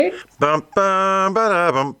Bum, bum,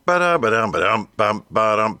 ba-da, bum, ba-da, ba-dum, ba-dum, bum,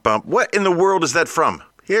 ba-dum, bum. What in the world is that from?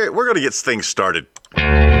 Here, we're going to get things started.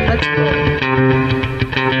 Let's go.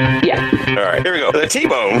 Yeah. All right, here we go. The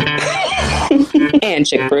T-Bone. And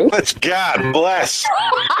Chick Brew. Let's God bless.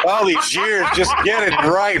 All these years, just get it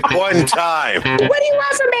right one time. What do you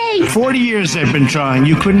want from me? 40 years they've been trying.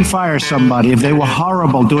 You couldn't fire somebody if they were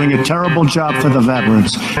horrible, doing a terrible job for the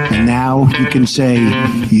veterans. And now you can say,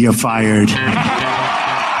 you're fired.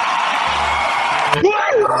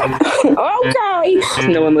 Okay.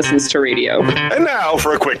 No one listens to radio. And now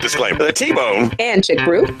for a quick disclaimer. The T-Bone And Chick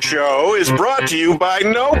Brew. Show is brought to you by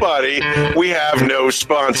nobody. We have no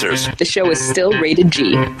sponsors. The show is still rated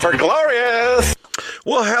G. For glorious.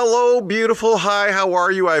 Well, hello, beautiful. Hi, how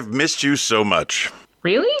are you? I've missed you so much.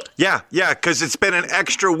 Really? Yeah, because it's been an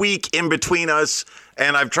extra week in between us,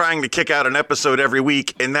 and I'm trying to kick out an episode every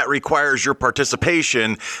week, and that requires your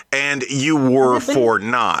participation, and you were for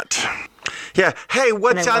not. Yeah, hey,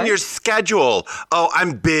 what's on your schedule? Oh,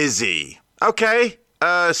 I'm busy. Okay,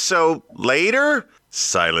 so later?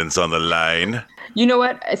 Silence on the line. You know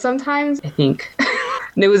what? Sometimes I think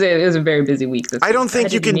it was a very busy week. I don't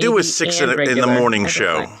think you can do a 6 in the morning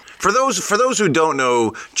show. For those who don't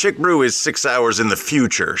know, Chick Brew is 6 hours in the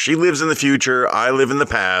future. She lives in the future. I live in the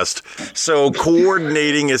past. So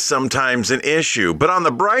coordinating is sometimes an issue. But on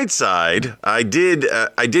the bright side, I did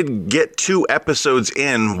get 2 episodes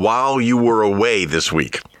in while you were away this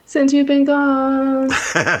week. Since you've been gone,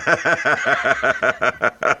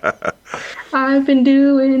 I've been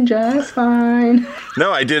doing just fine.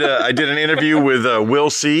 No, I did an interview with Will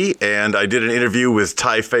C, and I did an interview with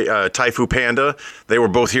Tai-Fu Panda. They were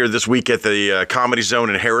both here this week at the Comedy Zone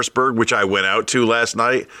in Harrisburg, which I went out to last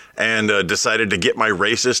night, and decided to get my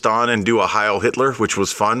racist on and do a Heil Hitler, which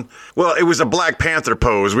was fun. Well, it was a Black Panther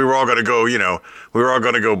pose. We were all going to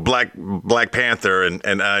go, Black Panther,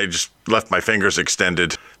 and I just left my fingers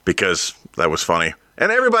extended because that was funny.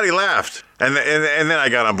 And everybody laughed. And then I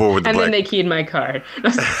got on board with the And Black. then they keyed my card.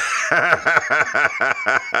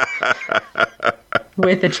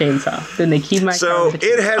 With a chainsaw. Then they keyed my card. So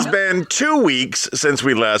it has been 2 weeks since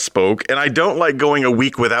we last spoke, and I don't like going a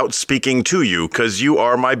week without speaking to you because you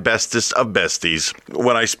are my bestest of besties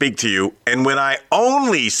when I speak to you. And when I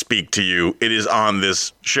only speak to you, it is on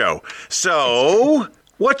this show. So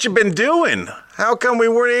what you been doing? How come we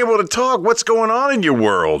weren't able to talk? What's going on in your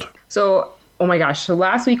world? So, oh my gosh. So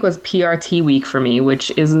last week was PRT week for me, which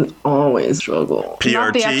isn't always a struggle. PRT?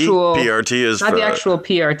 Not the actual, PRT is not the actual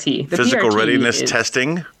PRT. The physical PRT readiness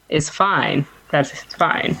testing? Is fine. That's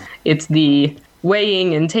fine. It's the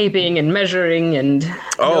weighing and taping and measuring and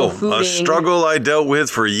a struggle I dealt with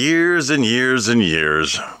for years and years and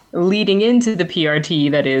years. Leading into the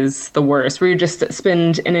PRT that is the worst, where you just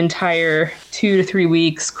spend an entire 2 to 3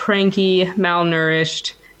 weeks cranky,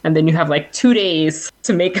 malnourished, and then you have like 2 days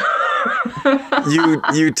to make.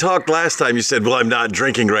 You talked last time, you said, well, I'm not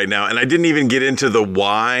drinking right now. And I didn't even get into the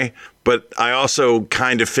why, but I also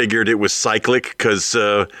kind of figured it was cyclic because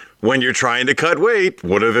when you're trying to cut weight,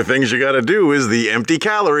 one of the things you got to do is the empty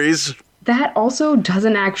calories. That also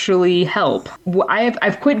doesn't actually help.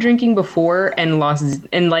 I've quit drinking before and lost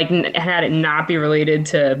had it not be related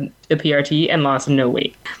to the PRT and lost no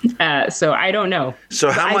weight. So I don't know.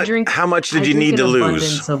 So how much did you need to lose?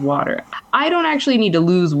 Abundance of water. I don't actually need to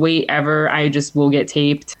lose weight ever. I just will get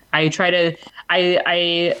taped. I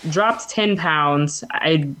dropped 10 pounds.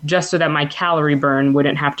 Just so that my calorie burn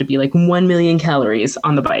wouldn't have to be like 1 million calories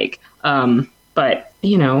on the bike. But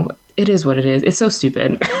it is what it is. It's so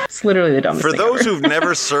stupid. It's literally the dumbest thing For those ever. who've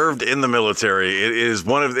never served in the military, it is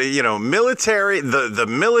one of the, military, the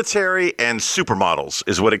military and supermodels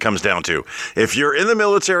is what it comes down to. If you're in the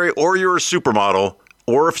military or you're a supermodel,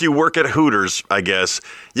 or if you work at Hooters, I guess,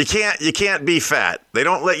 you can't be fat. They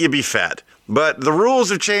don't let you be fat. But the rules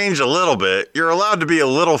have changed a little bit. You're allowed to be a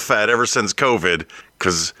little fat ever since COVID,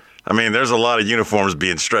 because there's a lot of uniforms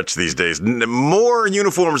being stretched these days. More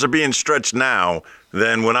uniforms are being stretched now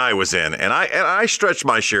than when I was in. And I stretched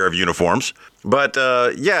my share of uniforms. But,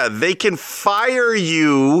 they can fire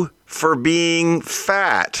you for being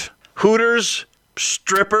fat. Hooters,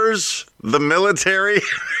 strippers, the military,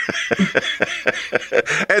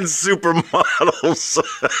 and supermodels.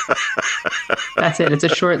 That's it. It's a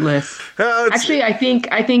short list. Actually, I think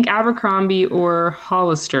Abercrombie or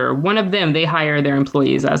Hollister, one of them, they hire their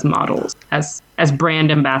employees as models, as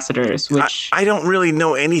brand ambassadors. Which I don't really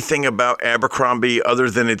know anything about Abercrombie other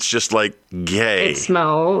than it's just like gay. It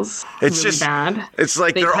smells. It's really just bad. It's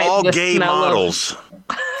like they're all gay models.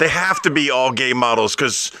 They have to be all gay models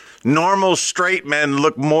because normal straight men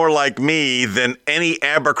look more like me than any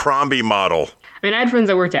Abercrombie model. I mean, I had friends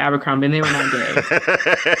that worked at Abercrombie and they were not gay.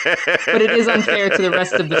 But it is unfair to the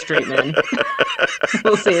rest of the straight men.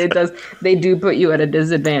 We'll say it does. They do put you at a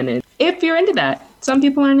disadvantage if you're into that. Some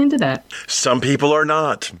people aren't into that. Some people are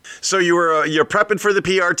not. So you're prepping for the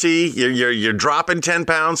PRT. You're dropping 10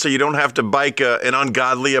 pounds so you don't have to bike an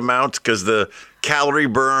ungodly amount because the calorie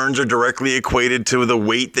burns are directly equated to the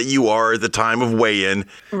weight that you are at the time of weigh-in.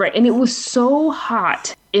 Right. And it was so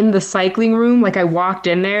hot in the cycling room. Like I walked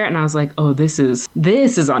in there and I was like, oh, this is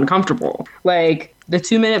uncomfortable. Like the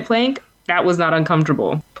 2-minute plank, that was not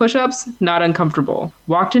uncomfortable. Push-ups, not uncomfortable.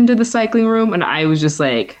 Walked into the cycling room and I was just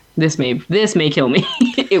like, this may kill me.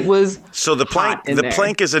 It was so the plank. The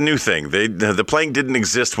plank is a new thing. The plank didn't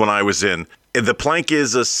exist when I was in. The plank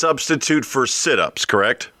is a substitute for sit-ups,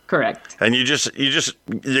 correct? Correct. And you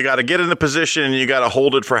got to get in the position and you got to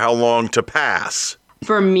hold it for how long to pass?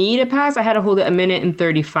 For me to pass, I had to hold it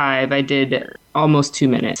 1:35. I did almost 2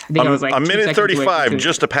 minutes. I think I was like 1:35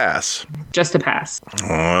 just to pass. Just to pass.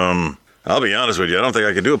 I'll be honest with you. I don't think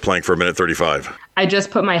I could do a plank for 1:35. I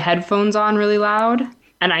just put my headphones on really loud.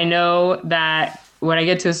 And I know that when I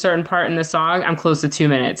get to a certain part in the song, I'm close to 2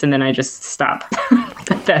 minutes, and then I just stop.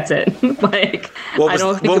 That's it. Like, what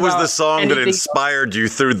was the song that inspired you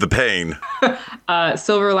through the pain?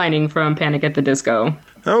 Silver Lining from Panic at the Disco.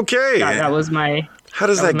 Okay. That was my... How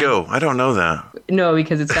does that go? I don't know that. No,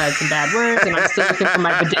 because it's got some bad words, and I'm still looking for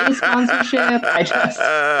my bidet sponsorship.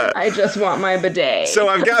 I just want my bidet. So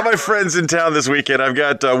I've got my friends in town this weekend. I've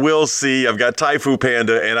got Will C, I've got Taifu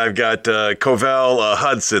Panda, and I've got Covell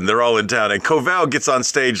Hudson. They're all in town. And Covell gets on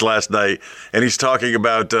stage last night, and he's talking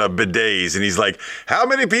about bidets. And he's like, how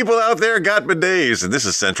many people out there got bidets? And this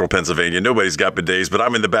is central Pennsylvania. Nobody's got bidets, but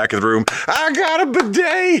I'm in the back of the room. I got a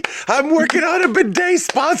bidet. I'm working on a bidet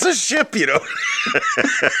sponsorship, you know.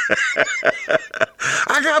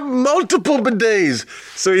 I got multiple bidets.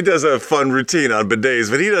 So he does a fun routine on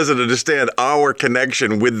bidets, but he doesn't understand our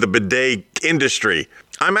connection with the bidet industry.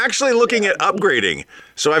 I'm actually looking at upgrading.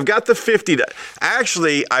 So I've got the 50.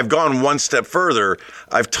 Actually, I've gone one step further.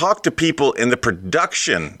 I've talked to people in the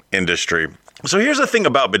production industry. So here's the thing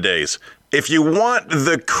about bidets. If you want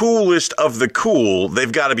the coolest of the cool,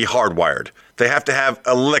 they've got to be hardwired. They have to have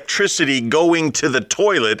electricity going to the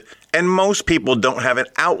toilet, and most people don't have an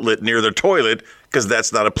outlet near their toilet because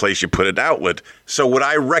that's not a place you put an outlet. So what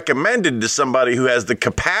I recommended to somebody who has the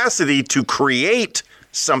capacity to create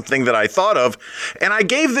something that I thought of, and I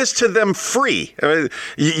gave this to them free. I mean,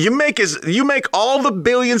 you make all the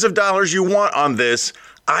billions of dollars you want on this.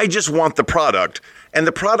 I just want the product, and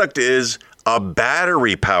the product is a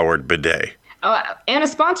battery-powered bidet. And a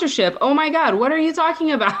sponsorship. Oh my God, what are you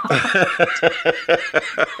talking about?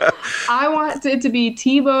 I want it to be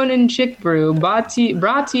T-Bone and Chick Brew, brought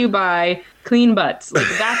to you by Clean Butts. Like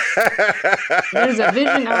there's a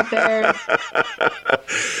vision out there.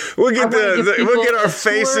 We'll get our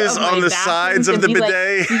faces on the sides of the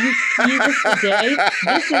bidet. Like, do you see this bidet?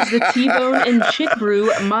 This is the T-Bone and Chick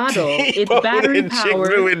Brew model. It's battery powered. Chick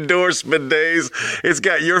Brew endorsed bidets. It's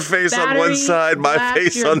got your face on one side, my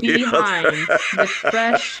face on the other. With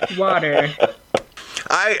fresh water.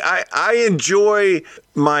 I enjoy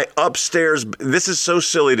my upstairs. This is so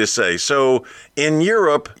silly to say. So in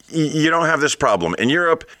Europe, you don't have this problem. In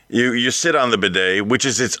Europe, you sit on the bidet, which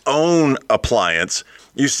is its own appliance.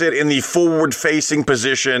 You sit in the forward-facing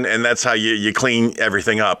position, and that's how you clean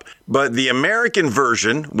everything up. But the American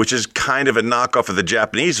version, which is kind of a knockoff of the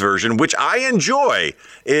Japanese version, which I enjoy,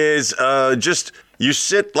 is just... You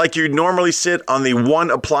sit like you normally sit on the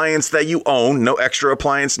one appliance that you own, no extra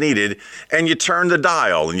appliance needed, and you turn the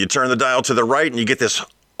dial. And you turn the dial to the right, and you get this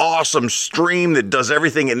awesome stream that does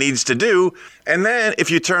everything it needs to do. And then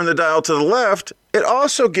if you turn the dial to the left, it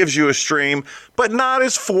also gives you a stream, but not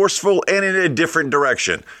as forceful and in a different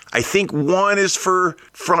direction. I think one is for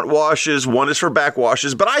front washes, one is for back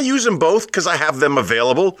washes, but I use them both because I have them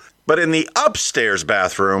available. But in the upstairs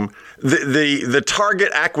bathroom, the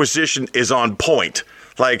target acquisition is on point.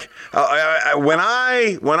 Like when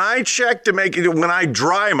I check to make it, when I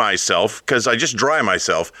dry myself, because I just dry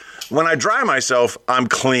myself, when I dry myself, I'm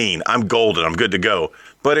clean, I'm golden, I'm good to go.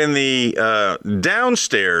 But in the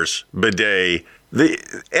downstairs bidet,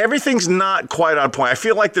 everything's not quite on point. I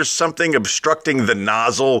feel like there's something obstructing the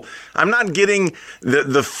nozzle. I'm not getting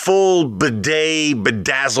the full bidet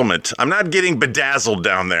bedazzlement. I'm not getting bedazzled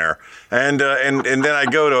down there. And then I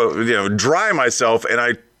go to dry myself, and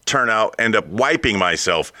I end up wiping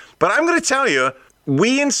myself. But I'm going to tell you,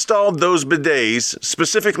 we installed those bidets,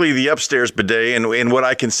 specifically the upstairs bidet, in what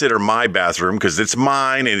I consider my bathroom, because it's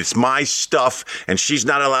mine and it's my stuff, and she's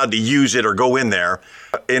not allowed to use it or go in there.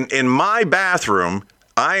 In my bathroom,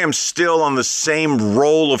 I am still on the same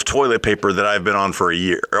roll of toilet paper that I've been on for a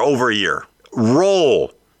year, or over a year.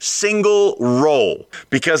 Single roll,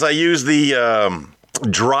 because I use the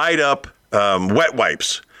dried up wet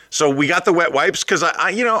wipes. So we got the wet wipes because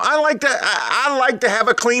I like to have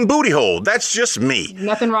a clean booty hole. That's just me.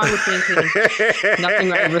 Nothing wrong with being clean. Nothing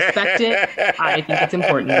wrong. I respect it. I think it's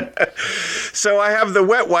important. So I have the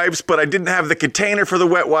wet wipes, but I didn't have the container for the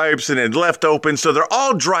wet wipes, and it left open. So they're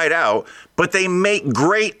all dried out, but they make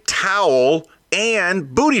great towel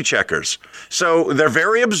and booty checkers. So they're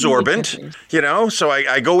very absorbent, so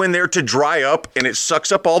I go in there to dry up, and it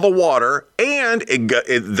sucks up all the water, and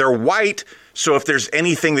they're white. So if there's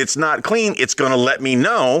anything that's not clean, it's going to let me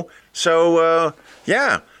know. So,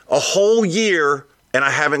 a whole year, and I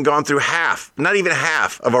haven't gone through not even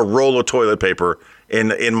half of a roll of toilet paper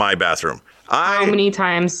in my bathroom. How many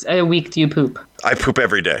times a week do you poop? I poop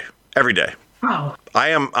every day. Every day. Wow. I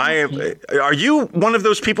am. Are you one of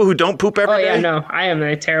those people who don't poop every day? Oh, yeah, no. I am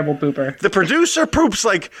a terrible pooper. The producer poops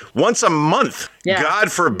like once a month. Yeah.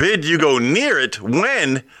 God forbid you go near it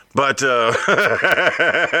when, but I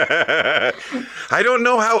don't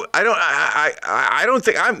know how. I don't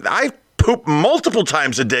think I poop multiple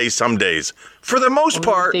times a day some days. For the most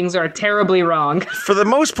part. Things are terribly wrong. For the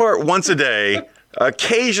most part, once a day,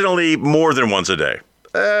 occasionally more than once a day.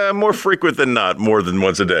 More frequent than not, more than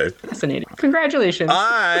once a day. Fascinating. Congratulations.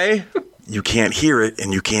 You can't hear it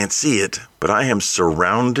and you can't see it, but I am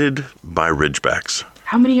surrounded by Ridgebacks.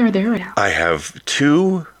 How many are there now? I have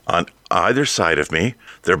 2 on either side of me.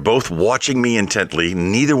 They're both watching me intently.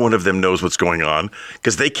 Neither one of them knows what's going on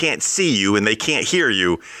because they can't see you and they can't hear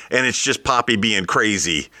you. And it's just Poppy being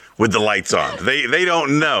crazy with the lights on. They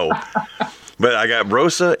don't know. But I got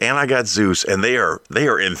Rosa and I got Zeus, and they are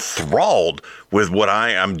enthralled with what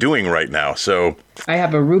I am doing right now. So I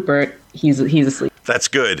have a Rupert. He's asleep. That's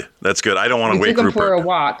good. I don't want to wake Rupert. We took him Rupert for a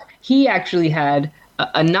walk. He actually had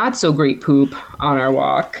a not so great poop on our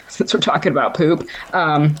walk. Since we're talking about poop,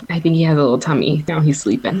 I think he has a little tummy. Now he's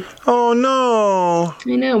sleeping. Oh no!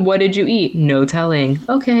 I know. What did you eat? No telling.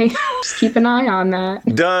 Okay, just keep an eye on that.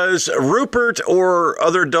 Does Rupert or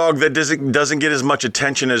other dog that doesn't get as much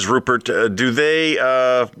attention as Rupert? Do they?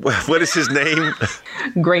 What is his name?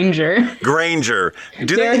 Granger.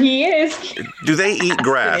 He is. Do they eat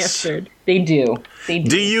grass? They do.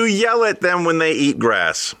 Do you yell at them when they eat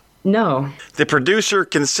grass? No. The producer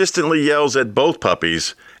consistently yells at both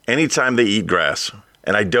puppies anytime they eat grass.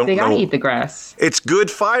 And I don't know. They gotta eat the grass. It's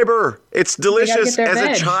good fiber. It's delicious. As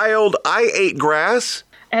a child, I ate grass.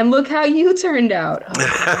 And look how you turned out.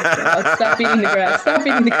 Oh, stop eating the grass. Stop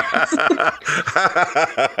eating the grass.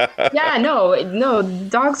 Yeah, no.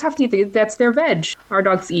 Dogs have to eat. That's their veg. Our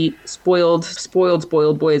dogs eat spoiled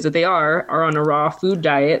boys that they are on a raw food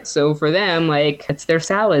diet. So for them, it's their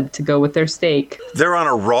salad to go with their steak. They're on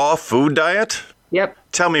a raw food diet? Yep.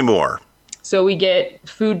 Tell me more. So we get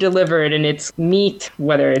food delivered, and it's meat,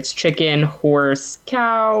 whether it's chicken, horse,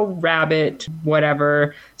 cow, rabbit,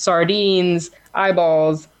 whatever, sardines,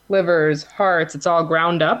 eyeballs, livers, hearts. It's all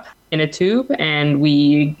ground up in a tube, and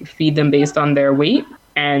we feed them based on their weight,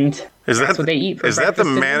 and that's what they eat for breakfast. Is that the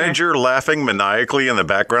manager laughing maniacally in the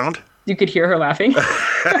background? You could hear her laughing.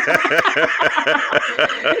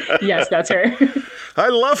 Yes, that's her. I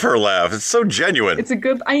love her laugh. It's so genuine.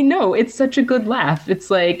 I know. It's such a good laugh. It's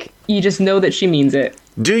like, you just know that she means it.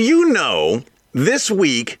 Do you know, this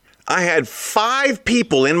week, I had 5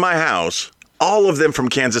 people in my house, all of them from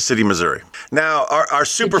Kansas City, Missouri. Now, our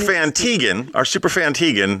superfan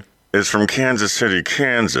Tegan is from Kansas City,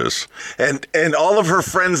 Kansas. And all of her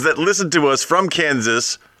friends that listen to us from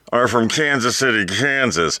Kansas are from Kansas City,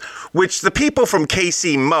 Kansas, which the people from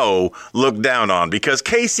KC Mo look down on because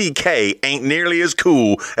KCK ain't nearly as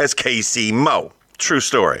cool as KC Mo. True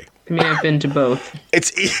story. I mean, I've been to both.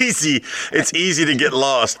 It's easy to get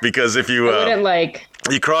lost because if you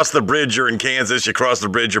you cross the bridge, you're in Kansas. You cross the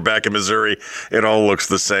bridge, you're back in Missouri. It all looks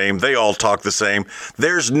the same. They all talk the same.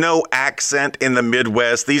 There's no accent in the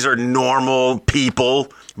Midwest. These are normal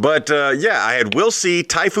people. But I had Will C.,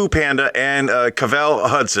 Taifu Panda, and Cavell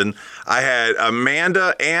Hudson. I had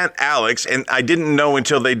Amanda and Alex, and I didn't know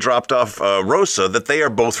until they dropped off Rosa that they are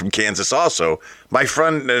both from Kansas also. My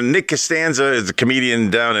friend Nick Costanza is a comedian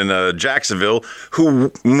down in Jacksonville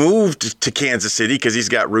who moved to Kansas City because he's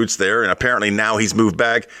got roots there, and apparently now he's moved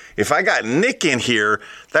back. If I got Nick in here,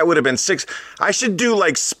 that would have been 6. I should do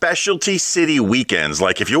specialty city weekends.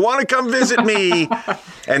 If you want to come visit me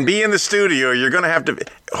and be in the studio, you're going to have to.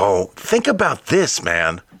 Oh, think about this,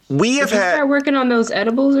 man. We have had. Start working on those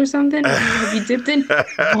edibles or something? Have you dipped in?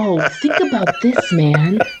 Oh, think about this,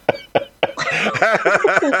 man.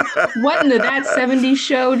 What in the That 70s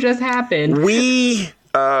Show just happened? We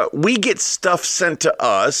we get stuff sent to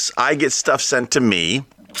us. I get stuff sent to me.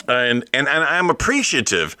 And I'm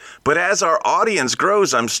appreciative. But as our audience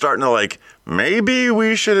grows, I'm starting to like, maybe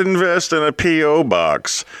we should invest in a P.O.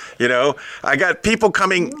 box. You know, I got people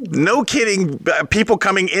coming, no kidding, people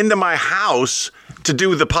coming into my house to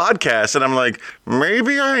do the podcast. And I'm like,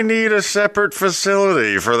 maybe I need a separate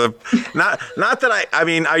facility for the, not that I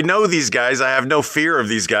mean, I know these guys, I have no fear of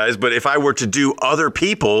these guys, but if I were to do other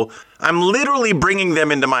people, I'm literally bringing them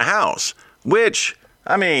into my house, which,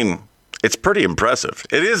 I mean, it's pretty impressive.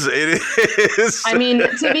 It is. I mean,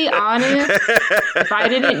 to be honest, if I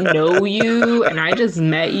didn't know you and I just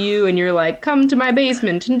met you and you're like, come to my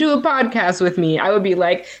basement and do a podcast with me, I would be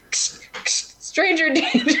like, stranger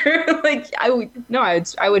danger. Like, I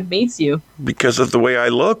would mace you. Because of the way I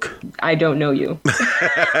look? I don't know you.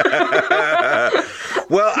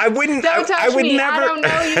 Well, I wouldn't. Don't touch I would me. Never... I don't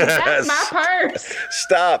know you. That's my purse.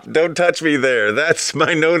 Stop. Don't touch me there. That's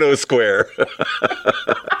my no-no square.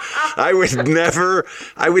 I would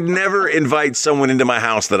never invite someone into my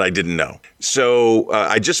house that I didn't know. So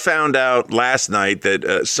I just found out last night that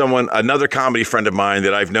another comedy friend of mine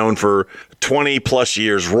that I've known for 20 plus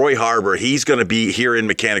years, Roy Harbor, he's going to be here in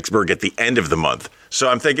Mechanicsburg at the end of the month. So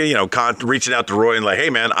I'm thinking, reaching out to Roy and like, hey,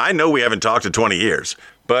 man, I know we haven't talked in 20 years.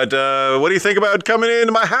 But what do you think about coming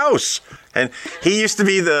into my house? And he used to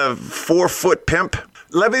be the 4-foot pimp.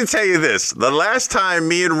 Let me tell you this. The last time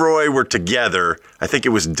me and Roy were together, I think it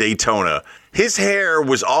was Daytona, his hair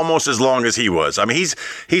was almost as long as he was. I mean,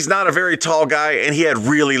 he's not a very tall guy, and he had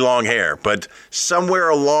really long hair. But somewhere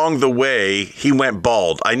along the way, he went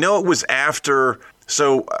bald. I know it was after.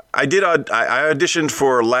 So I auditioned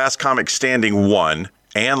for Last Comic Standing 1.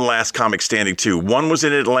 And Last Comic Standing 2. One was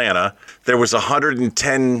in Atlanta. There was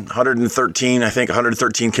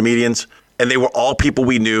 113 comedians, and they were all people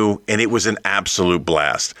we knew, and it was an absolute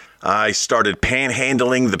blast. I started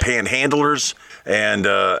panhandling the panhandlers, and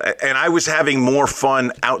I was having more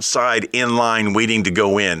fun outside in line waiting to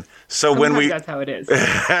go in. So that's how it is.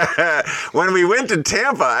 When we went to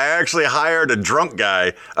Tampa, I actually hired a drunk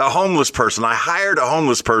guy, a homeless person. I hired a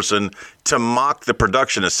homeless person to mock the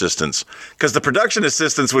production assistants, because the production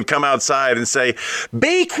assistants would come outside and say,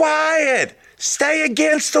 "Be quiet, stay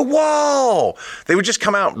against the wall." They would just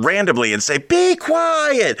come out randomly and say, "Be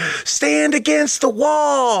quiet, stand against the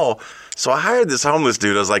wall." So I hired this homeless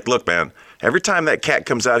dude. I was like, "Look, man, every time that cat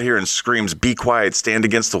comes out here and screams, 'Be quiet, stand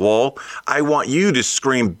against the wall,' I want you to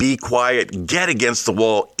scream, 'Be quiet, get against the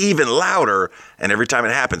wall,' even louder. And every time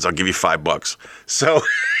it happens, I'll give you $5. So,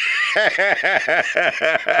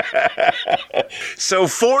 so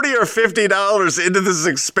 $40 or $50 into this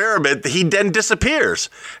experiment, he then disappears.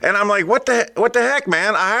 And I'm like, what the heck,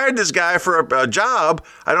 man? I hired this guy for a job.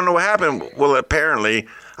 I don't know what happened. Well, apparently,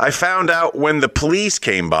 I found out when the police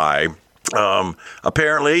came by.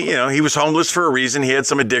 Apparently, he was homeless for a reason. He had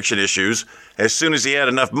some addiction issues. As soon as he had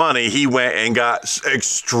enough money, he went and got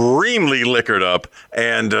extremely liquored up,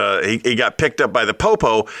 and he got picked up by the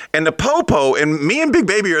Popo. And the Popo and me and Big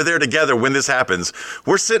Baby are there together when this happens.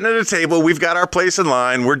 We're sitting at a table. We've got our place in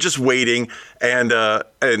line. We're just waiting, and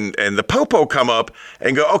the Popo come up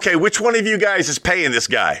and go, "Okay, which one of you guys is paying this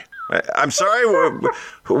guy?" I'm sorry.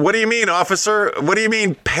 What do you mean, officer? What do you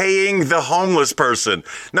mean paying the homeless person?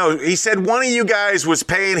 No, he said one of you guys was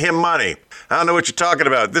paying him money. I don't know what you're talking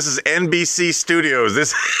about. This is NBC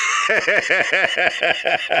Studios.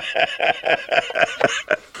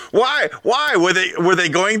 Why? Were they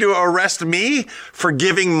going to arrest me for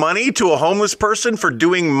giving money to a homeless person for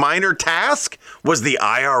doing minor tasks? Was the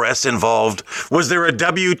IRS involved? Was there a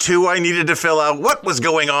W-2 I needed to fill out? What was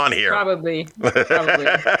going on here? Probably.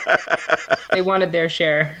 They wanted their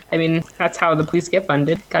share. I mean, that's how the police get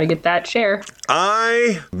funded. Got to get that share.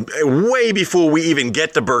 Way before we even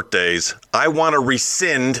get to birthdays, I want to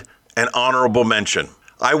rescind an honorable mention.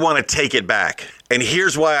 I want to take it back. And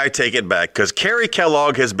here's why I take it back. Because Kerry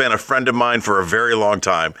Kellogg has been a friend of mine for a very long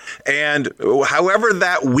time. And however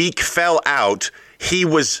that week fell out, he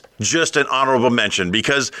was just an honorable mention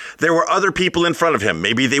because there were other people in front of him.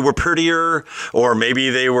 Maybe they were prettier, or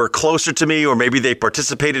maybe they were closer to me, or maybe they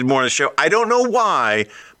participated more in the show. I don't know why,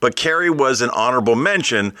 but Kerry was an honorable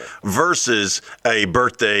mention versus a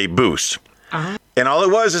birthday boost. Uh-huh. And all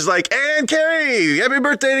it was is like, "And Kerry, happy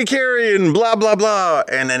birthday to Kerry," and blah, blah, blah.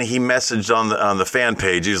 And then he messaged on the fan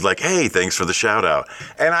page. He was like, "Hey, thanks for the shout out."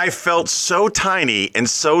 And I felt so tiny and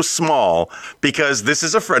so small because this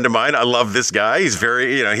is a friend of mine. I love this guy. He's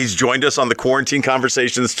very, he's joined us on the Quarantine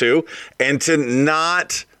Conversations too. And to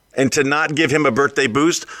not And to not give him a birthday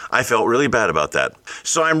boost, I felt really bad about that.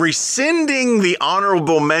 So I'm rescinding the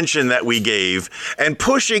honorable mention that we gave and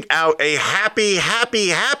pushing out a happy, happy,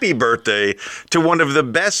 happy birthday to one of the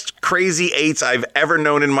best crazy eights I've ever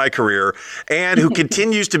known in my career and who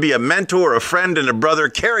continues to be a mentor, a friend, and a brother,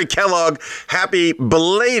 Carrie Kellogg. Happy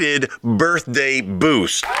belated birthday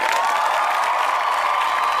boost.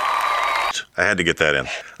 I had to get that in.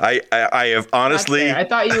 I have honestly... I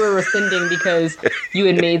thought you were rescinding because you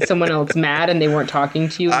had made someone else mad and they weren't talking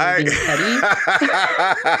to you and being petty.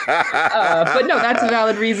 But no, that's a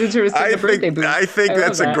valid reason to rescind the birthday boost. I think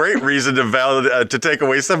that's a great reason to take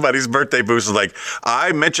away somebody's birthday boost. Like,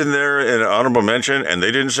 I mentioned there in an honorable mention and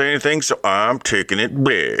they didn't say anything, so I'm taking it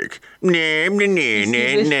big. This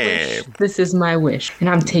is my wish, and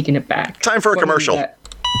I'm taking it back. Time for a commercial.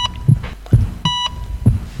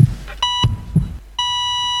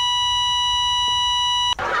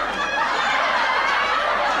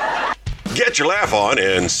 Get your laugh on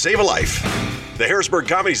and save a life. The Harrisburg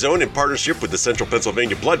Comedy Zone, in partnership with the Central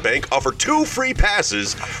Pennsylvania Blood Bank, offer 2 free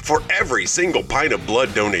passes for every single pint of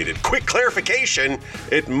blood donated. Quick clarification,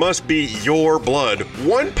 it must be your blood.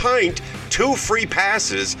 1 pint, 2 free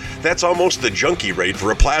passes. That's almost the junkie rate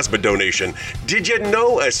for a plasma donation. Did you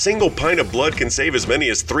know a single pint of blood can save as many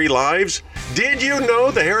as 3 lives? Did you know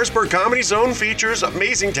the Harrisburg Comedy Zone features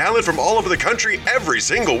amazing talent from all over the country every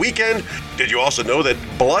single weekend? Did you also know that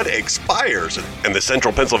blood expires and the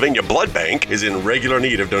Central Pennsylvania Blood Bank is in regular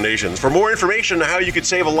need of donations? For more information on how you could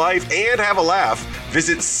save a life and have a laugh,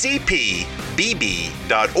 visit cpbb.org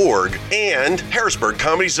and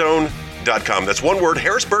harrisburgcomedyzone.com. That's one word,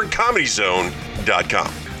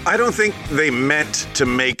 harrisburgcomedyzone.com. I don't think they meant to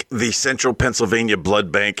make the Central Pennsylvania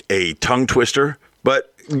Blood Bank a tongue twister,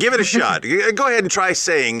 but give it a shot. Go ahead and try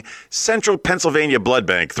saying Central Pennsylvania Blood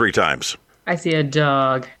Bank 3 times. I see a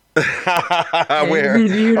dog. Where?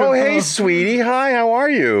 Oh, hey, sweetie. Hi, how are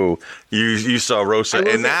you? You saw Rosa,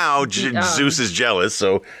 and now Zeus is jealous,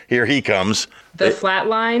 so here he comes. The flat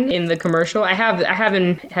line in the commercial, I have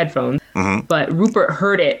in headphones, but Rupert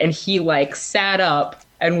heard it, and he, like, sat up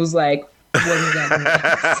and was like, what is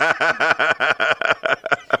that?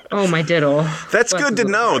 Oh, my diddle. That's good to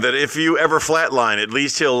know that if you ever flatline, at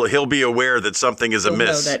least he'll be aware that something is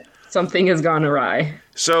amiss. Know that something has gone awry.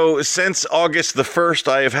 So since August the 1st,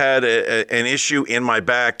 I have had an issue in my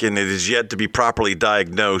back, and it is yet to be properly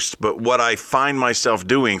diagnosed. But what I find myself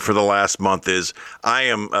doing for the last month is I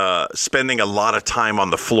am spending a lot of time on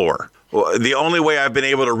the floor. Well, the only way I've been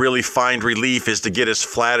able to really find relief is to get as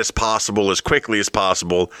flat as possible, as quickly as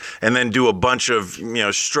possible, and then do a bunch of,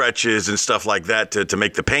 stretches and stuff like that to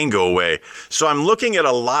make the pain go away. So I'm looking at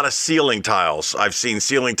a lot of ceiling tiles. I've seen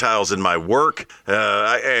ceiling tiles in my work,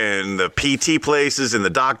 and the PT places, and the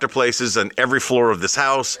doctor places, and every floor of this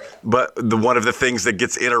house. But one of the things that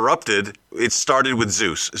gets interrupted, it started with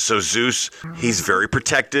Zeus. So Zeus, he's very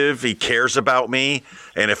protective. He cares about me.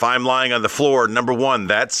 And if I'm lying on the floor, number one,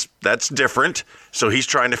 that's different. So he's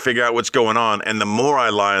trying to figure out what's going on. And the more I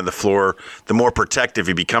lie on the floor, the more protective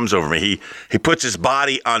he becomes over me. He puts his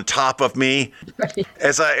body on top of me.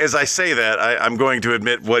 As I say that, I'm going to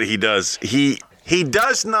admit what he does. He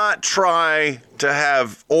does not try to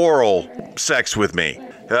have oral sex with me.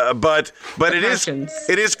 But it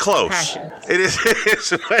is close. It is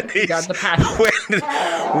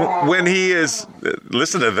when he is.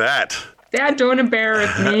 Listen to that. Dad, don't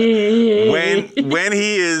embarrass me. When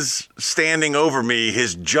he is standing over me,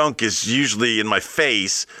 his junk is usually in my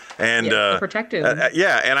face, and protective.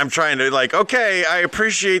 And I'm trying to okay, I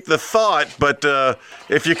appreciate the thought, but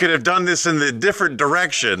if you could have done this in the different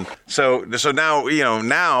direction. So now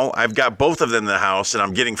now I've got both of them in the house, and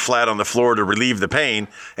I'm getting flat on the floor to relieve the pain,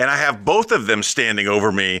 and I have both of them standing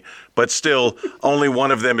over me, but still only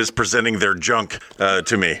one of them is presenting their junk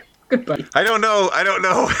to me. Good buddy. I don't know. I don't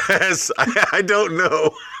know.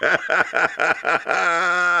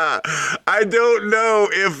 I don't know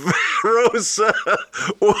if Rosa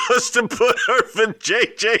was to put her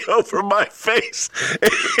JJ over my face,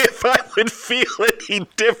 if I would feel any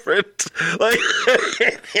different. I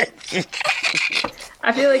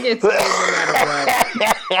feel like it's no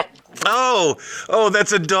matter what. Oh,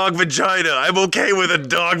 that's a dog vagina. I'm okay with a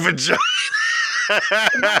dog vagina. In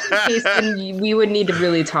that case, then we would need to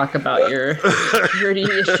really talk about your dirty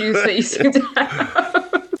issues that you seem to have.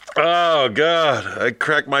 Oh, God. I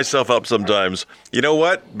crack myself up sometimes. You know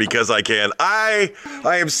what? Because I can. I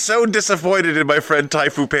am so disappointed in my friend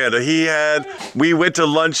Taifu Panda. We went to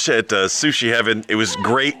lunch at Sushi Heaven. It was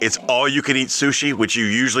great. It's all-you-can-eat sushi, which you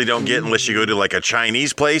usually don't get unless you go to a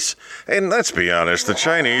Chinese place. And let's be honest, the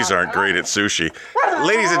Chinese aren't great at sushi.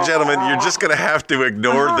 Ladies and gentlemen, you're just going to have to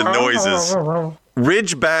ignore the noises.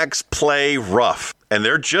 Ridgebacks play rough, and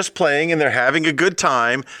they're just playing and they're having a good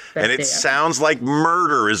time, and it sounds like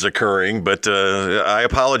murder is occurring, but I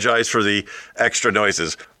apologize for the extra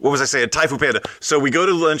noises. What was I saying? Thai Food Panda. So we go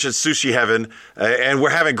to lunch at Sushi Heaven, and we're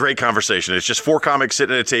having great conversation. It's just 4 comics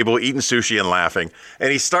sitting at a table eating sushi and laughing,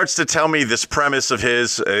 and he starts to tell me this premise of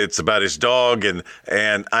his. It's about his dog, and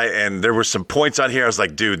there were some points on here. I was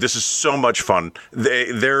like, dude, this is so much fun.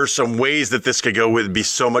 There are some ways that this could go. It would be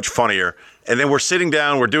so much funnier. And then we're sitting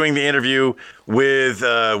down, we're doing the interview with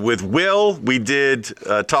Will. We did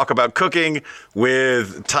talk about cooking.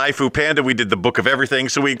 With Thai Food Panda, we did the Book of Everything.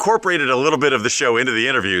 So we incorporated a little bit of the show into the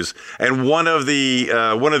interviews. And one of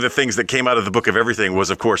the things that came out of the Book of Everything was,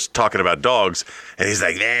 of course, talking about dogs. And he's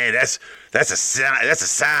like, man, that's a sign. That's a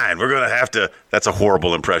sign. We're going to have to. That's a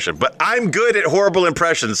horrible impression. But I'm good at horrible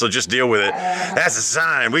impressions, so just deal with it. That's a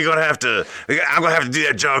sign. We're going to have to. I'm going to have to do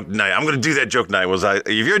that joke tonight. I'm going to do that joke tonight.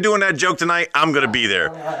 If you're doing that joke tonight, I'm going to be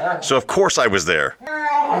there. So, of course, I was there.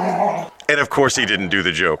 And, of course, he didn't do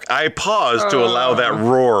the joke. I paused to allow that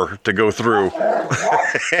roar to go through.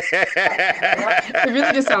 It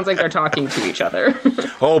really just sounds like they're talking to each other.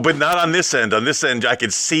 Oh, but not on this end. On this end, I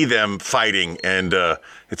could see them fighting, and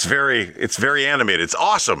it's very animated. It's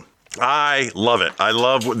awesome. I love it. I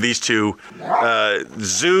love these two.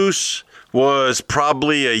 Zeus was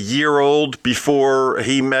probably a year old before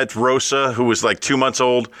he met Rosa, who was like 2 months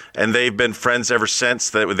old, and they've been friends ever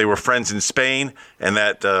since. That they were friends in Spain, and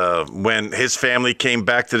that when his family came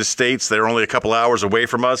back to the States, they're only a couple hours away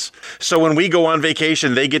from us. So when we go on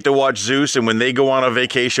vacation, they get to watch Zeus, and when they go on a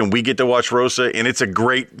vacation, we get to watch Rosa, and it's a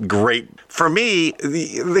great. For me,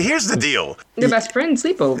 here's the deal. Your best friend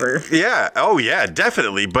sleepover. Yeah. Oh, yeah,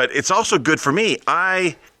 definitely. But it's also good for me.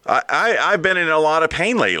 I've been in a lot of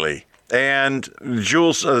pain lately. And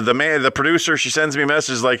Jules, the producer, she sends me a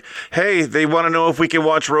message like, hey, they want to know if we can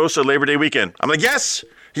watch Rosa Labor Day weekend. I'm like, yes.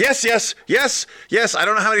 I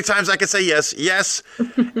don't know how many times I can say yes.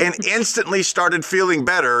 And instantly started feeling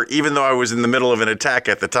better, even though I was in the middle of an attack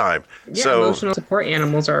at the time. Yeah, so, emotional support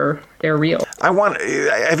animals they're real.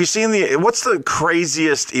 Have you seen what's the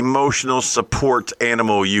craziest emotional support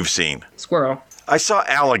animal you've seen? Squirrel. I saw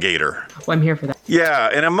alligator. Well, I'm here for that. Yeah,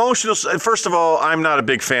 first of all, I'm not a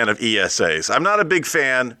big fan of ESAs. I'm not a big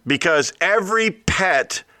fan because every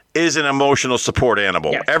pet is an emotional support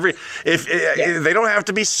animal. Yes. If they don't have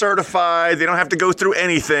to be certified, they don't have to go through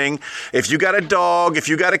anything. If you got a dog, if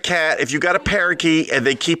you got a cat, if you got a parakeet, and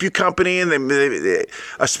they keep you company, and they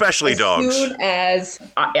especially dogs. As soon as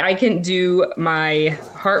I can do my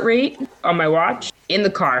heart rate on my watch in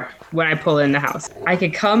the car when I pull in the house, I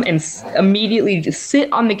could come and immediately just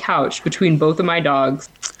sit on the couch between both of my dogs.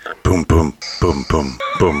 Boom, boom, boom, boom,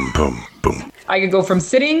 boom, boom, boom. I could go from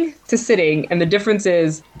sitting to sitting, and the difference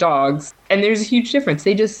is dogs. And there's a huge difference.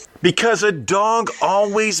 Because a dog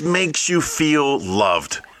always makes you feel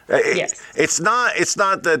loved. Yes. It's not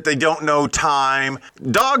that they don't know time.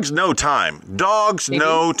 Dogs know time. Dogs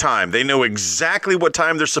know time. They know exactly what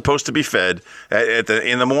time they're supposed to be fed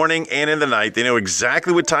in the morning and in the night. They know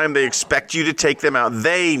exactly what time they expect you to take them out.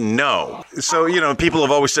 They know. So, people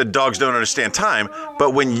have always said dogs don't understand time.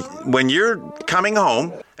 But when you're coming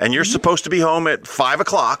home and you're supposed to be home at 5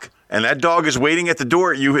 o'clock and that dog is waiting at the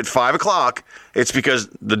door at you at 5 o'clock, it's because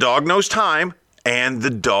the dog knows time. And the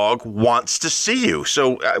dog wants to see you.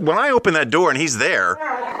 So when I open that door and he's there.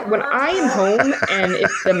 When I am home and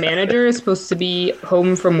if the manager is supposed to be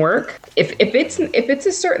home from work, if it's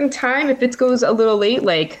a certain time, if it goes a little late,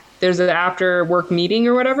 like there's an after work meeting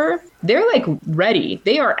or whatever, they're like ready.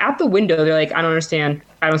 They are at the window. They're like, I don't understand.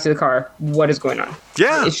 I don't see the car. What is going on?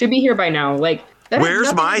 Yeah. It should be here by now. Like,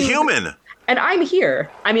 where's my human? And I'm here.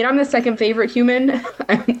 I mean, I'm the second favorite human.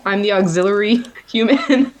 I'm the auxiliary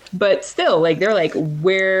human. But still, they're like,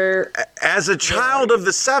 where? As a child of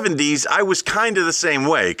the 70s, I was kind of the same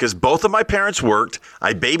way because both of my parents worked.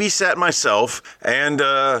 I babysat myself, and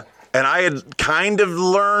I had kind of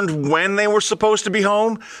learned when they were supposed to be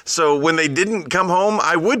home. So when they didn't come home,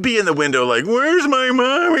 I would be in the window like, where's my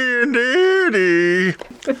mommy and daddy?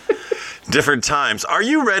 Different times. Are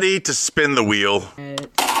you ready to spin the wheel?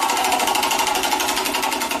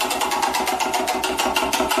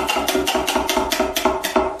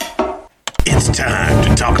 It's time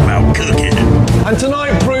to talk about cooking. And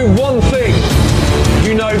tonight prove one thing.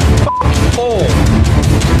 All.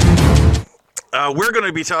 We're going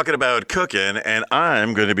to be talking about cooking, and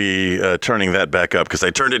I'm going to be turning that back up because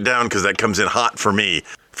I turned it down because that comes in hot for me.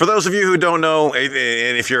 For those of you who don't know,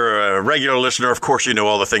 and if you're a regular listener, of course you know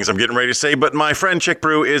all the things I'm getting ready to say, but my friend Chick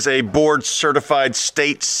Brew is a board-certified,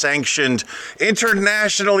 state-sanctioned,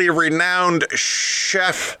 internationally renowned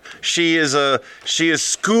chef. She is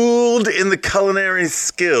schooled in the culinary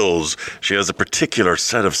skills. She has a particular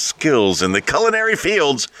set of skills in the culinary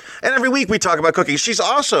fields, and every week we talk about cooking. She's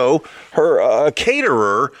also a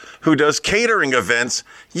caterer who does catering events,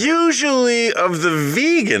 usually of the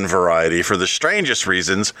vegan variety for the strangest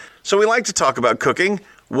reasons. So we like to talk about cooking,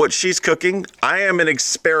 what she's cooking. I am an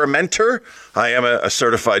experimenter. I am a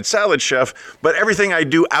certified salad chef, but everything I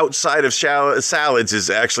do outside of salads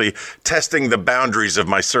is actually testing the boundaries of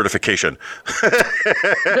my certification.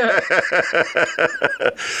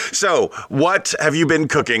 So, what have you been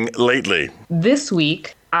cooking lately? This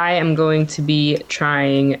week, I am going to be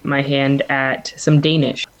trying my hand at some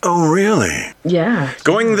Danish. Oh, really? Yeah.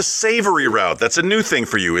 Going the savory route. That's a new thing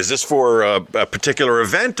for you. Is this for a particular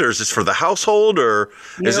event, or is this for the household, or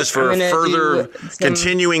is this for further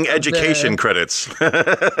continuing education credits? I'm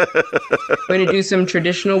going to do some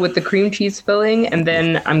traditional with the cream cheese filling, and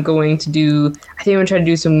then I'm going to try to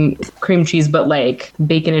do some cream cheese, but like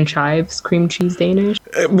bacon and chives cream cheese Danish.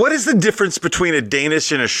 What is the difference between a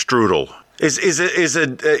Danish and a strudel? Is a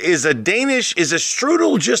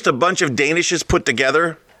strudel just a bunch of Danishes put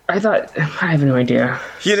together? I have no idea.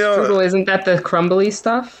 Strudel, isn't that the crumbly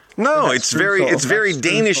stuff? No, it's very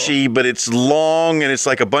Danishy, but it's long and it's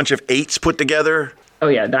like a bunch of eights put together. Oh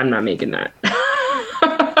yeah, I'm not making that.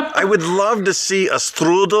 I would love to see a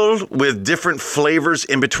strudel with different flavors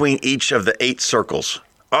in between each of the 8 circles.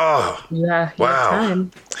 Oh, yeah, wow.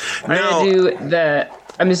 Time.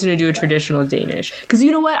 I'm just going to do a traditional Danish. Because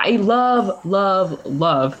you know what? I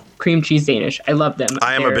love cream cheese Danish. I love them.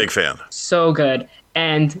 I am a big fan. So good.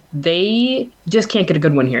 And they just can't get a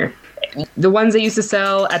good one here. The ones they used to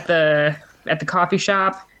sell at the coffee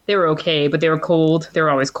shop, they were okay, but they were cold. They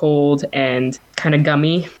were always cold and kind of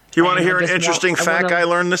gummy. You want to hear an interesting fact I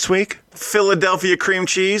learned this week? Philadelphia cream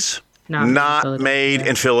cheese. Not made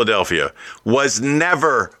in Philadelphia. Was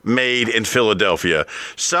never made in Philadelphia.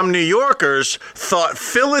 Some New Yorkers thought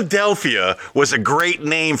Philadelphia was a great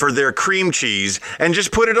name for their cream cheese and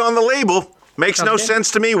just put it on the label. Makes no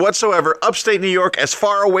sense to me whatsoever. Upstate New York, as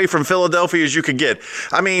far away from Philadelphia as you could get.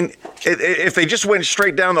 I mean, if they just went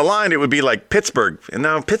straight down the line, it would be like Pittsburgh. And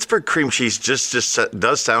now Pittsburgh cream cheese just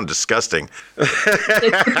does sound disgusting.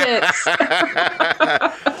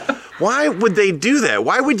 Why would they do that?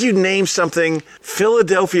 Why would you name something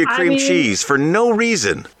Philadelphia cream cheese for no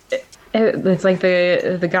reason? It's like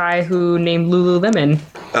the guy who named Lululemon,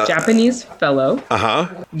 Japanese fellow,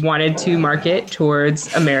 wanted to market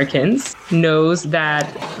towards Americans, knows that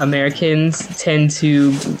Americans tend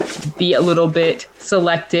to be a little bit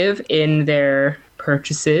selective in their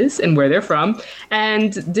purchases and where they're from,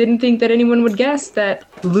 and didn't think that anyone would guess that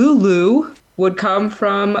Lulu would come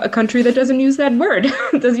from a country that doesn't use that word,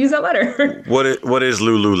 doesn't use that letter. What is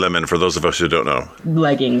Lululemon for those of us who don't know?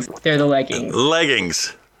 Leggings. They're the leggings.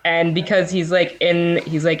 Leggings. And because he's like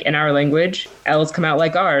in our language, L's come out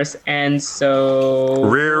like R's, and so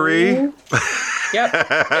Riri. Yep.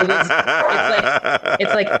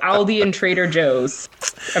 It's like Aldi and Trader Joe's.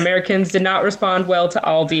 Americans did not respond well to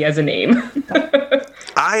Aldi as a name.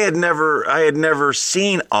 I had never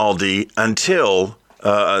seen Aldi until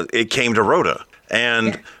it came to Rota.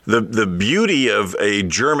 And the beauty of a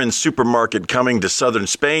German supermarket coming to southern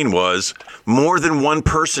Spain was more than one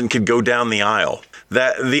person could go down the aisle.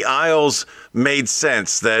 That the aisles made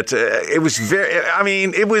sense. That it was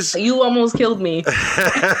it was... You almost killed me.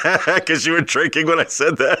 Because you were drinking when I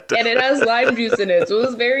said that. And it has lime juice in it, so it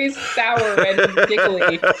was very sour and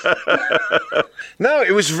pickly. No,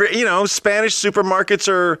 it was, Spanish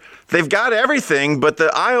supermarkets they've got everything, but the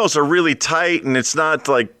aisles are really tight and it's not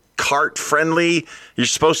like cart friendly. You're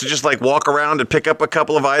supposed to just like walk around and pick up a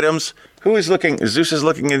couple of items. Who is looking? Zeus is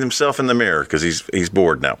looking at himself in the mirror because he's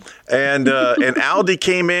bored now. And Aldi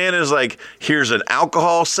came in and was like, here's an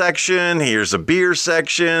alcohol section, here's a beer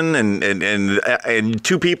section, and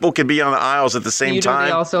two people can be on the aisls at the same time.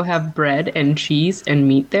 They also have bread and cheese and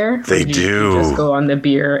meat there. They do. You just go on the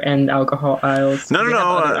beer and alcohol aisles.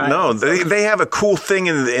 No. They have a cool thing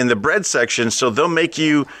in the bread section, so they'll make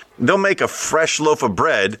a fresh loaf of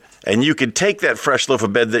bread, and you can take that fresh loaf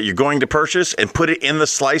of bread that you're going to purchase and put it in the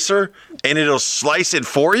slicer, and it'll slice it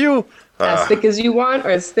for you. As thick as you want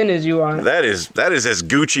or as thin as you want. That is as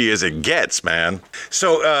Gucci as it gets, man.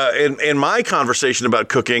 So in my conversation about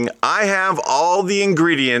cooking, I have all the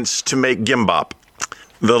ingredients to make gimbap.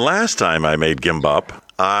 The last time I made gimbap,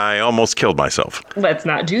 I almost killed myself. Let's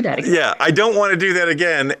not do that again. Yeah, I don't want to do that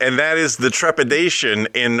again, and that is the trepidation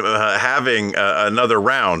in having another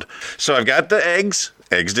round. So I've got the eggs.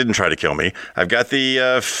 Eggs didn't try to kill me. I've got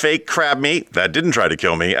the fake crab meat. That didn't try to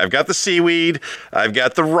kill me. I've got the seaweed. I've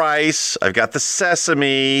got the rice. I've got the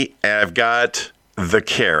sesame. And I've got the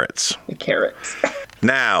carrots. The carrots.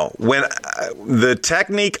 Now, when the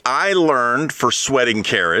technique I learned for sweating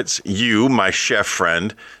carrots, you, my chef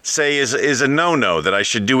friend, say is a no-no, that I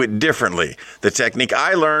should do it differently. The technique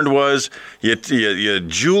I learned was you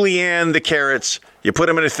julienne the carrots, you put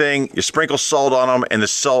them in a thing, you sprinkle salt on them, and the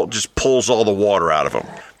salt just pulls all the water out of them.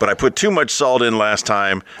 But I put too much salt in last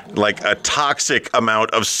time, like a toxic amount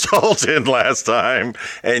of salt in last time,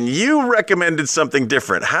 and you recommended something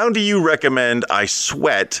different. How do you recommend I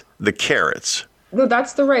sweat the carrots? No,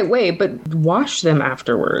 that's the right way, but wash them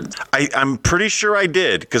afterwards. I'm pretty sure I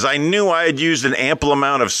did, because I knew I had used an ample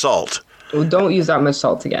amount of salt. Oh, don't use that much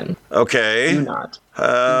salt again. Okay. Do not.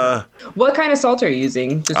 What kind of salt are you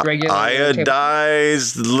using? Just regular?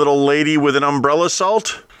 Iodized little lady with an umbrella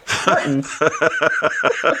salt?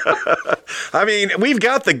 I mean, we've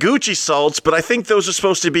got the Gucci salts, but I think those are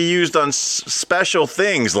supposed to be used on special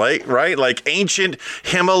things, right? Like ancient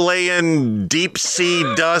Himalayan deep sea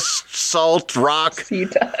dust salt rock. Sea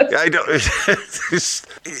dust. I don't.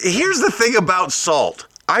 Here's the thing about salt.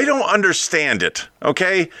 I don't understand it.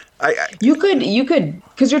 Okay. You could,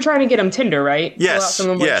 because you're trying to get them tender, right? Yes. Pull out some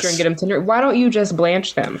of them and get them tender. Why don't you just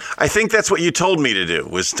blanch them? I think that's what you told me to do,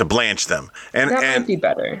 was to blanch them. And that might be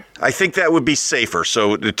better. I think that would be safer.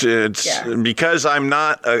 So because I'm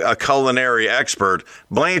not a culinary expert,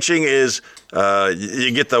 blanching is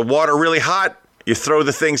you get the water really hot, you throw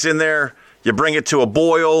the things in there, you bring it to a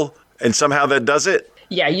boil, and somehow that does it.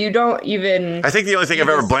 Yeah, you don't even... I think the only thing I've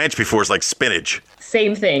ever blanched before is like spinach.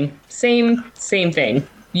 Same thing. Same thing.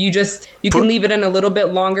 You can leave it in a little bit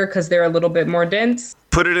longer because they're a little bit more dense.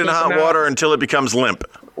 Put it in hot water until it becomes limp.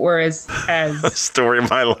 Or as story of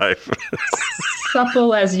my life.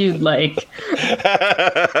 Supple as you'd like.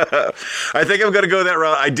 I think I'm going to go that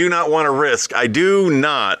route. I do not want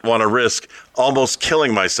to risk almost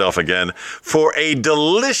killing myself again for a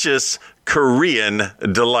delicious Korean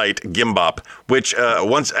delight gimbap, which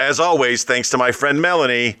as always, thanks to my friend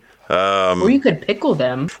Melanie. Or you could pickle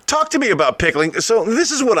them. Talk to me about pickling. So this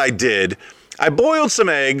is what I did. I boiled some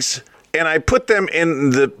eggs and I put them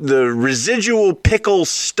in the residual pickle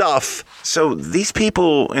stuff. So these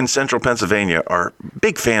people in central Pennsylvania are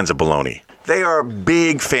big fans of bologna. They are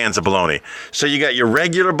big fans of bologna. So you got your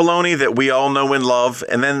regular bologna that we all know and love,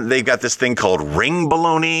 and then they've got this thing called ring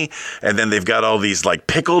bologna, and then they've got all these like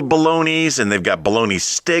pickled bolognas, and they've got bologna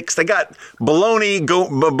sticks. They got bologna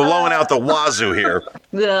blowing out the wazoo here.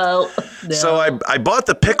 No. So I bought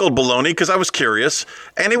the pickled bologna because I was curious,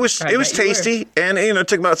 and it was tasty, and it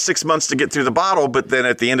took about 6 months to get through the bottle, but then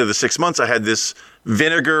at the end of the 6 months, I had this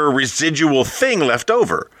vinegar residual thing left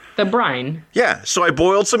over. The brine. Yeah, so I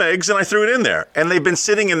boiled some eggs and I threw it in there. And they've been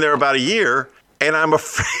sitting in there about a year, and I'm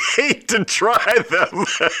afraid to try them.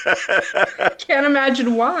 Can't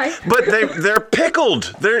imagine why. But they're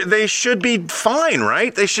pickled. They should be fine,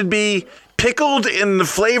 right? They should be pickled in the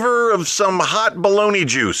flavor of some hot bologna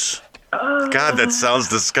juice. God, that sounds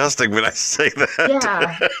disgusting when I say that.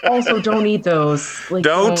 Yeah. Also, don't eat those.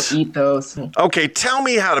 Don't eat those. Okay, tell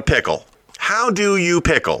me how to pickle. How do you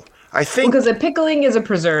pickle? I think because pickling is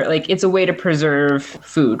it's a way to preserve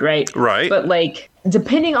food, right? Right. But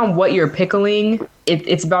depending on what you're pickling,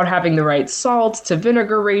 it's about having the right salt to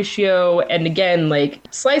vinegar ratio. And again,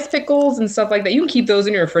 sliced pickles and stuff like that, you can keep those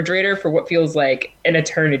in your refrigerator for what feels like an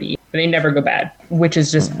eternity. And they never go bad, which is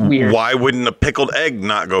just weird. Why wouldn't a pickled egg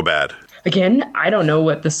not go bad? Again, I don't know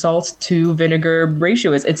what the salt to vinegar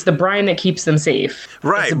ratio is. It's the brine that keeps them safe.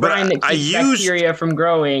 Right, it's the brine that keeps bacteria from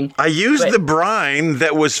growing. I used the brine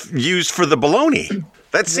that was used for the bologna.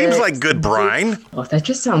 That seems like good brine. Oh, that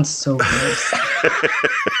just sounds so gross.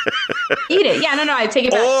 Eat it. Yeah, no, I take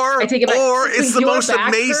it back. I take it back. Or it's the most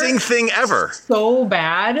amazing thing ever. So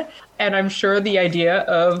bad. And I'm sure the idea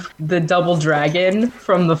of the double dragon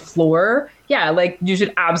from the floor, you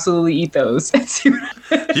should absolutely eat those.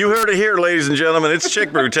 You heard it here, ladies and gentlemen. It's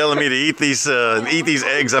Chick Brew telling me to eat these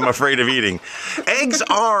eggs I'm afraid of eating. Eggs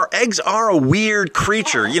are a weird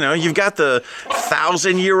creature. You've got the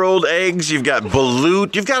 1,000-year-old eggs. You've got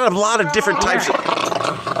balut. You've got a lot of different types of...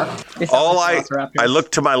 I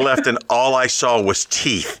looked to my left and all I saw was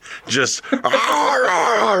teeth. Just...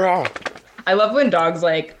 I love when dogs,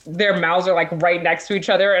 like, their mouths are, like, right next to each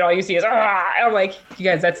other, and all you see is, ah! And I'm like, you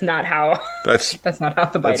guys, that's not how that's not how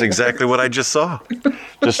the bite That's exactly what I just saw.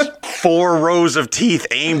 Just 4 rows of teeth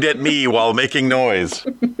aimed at me while making noise.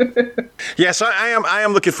 Yes, I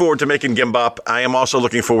am looking forward to making gimbap. I am also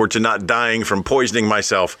looking forward to not dying from poisoning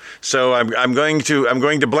myself. So I'm going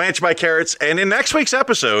to blanch my carrots, and in next week's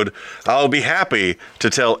episode, I'll be happy to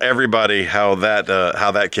tell everybody how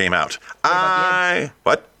that came out.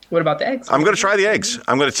 What? What about the eggs? I'm going to try the eggs.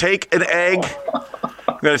 I'm going to take an egg.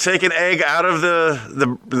 I'm going to take an egg out of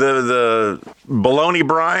the bologna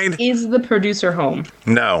brine. Is the producer home?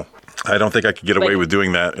 No, I don't think I could get away with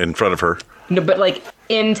doing that in front of her. No, but like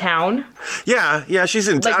in town? Yeah, she's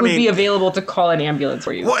in town. Like, would be available to call an ambulance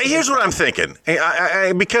for you. Well, here's what I'm thinking.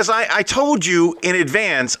 Because I told you in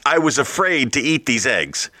advance I was afraid to eat these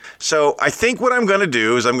eggs. So I think what I'm going to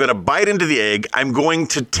do is I'm going to bite into the egg. I'm going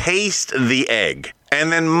to taste the egg. And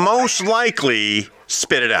then most likely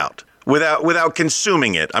spit it out without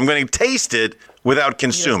consuming it. I'm going to taste it without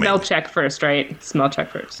consuming. Smell check first, right? Smell check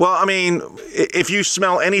first. Well, I mean, if you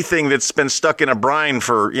smell anything that's been stuck in a brine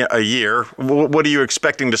for a year, what are you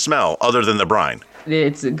expecting to smell other than the brine?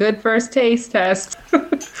 It's a good first taste test.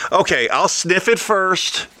 Okay, I'll sniff it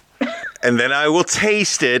first, and then I will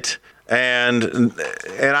taste it, and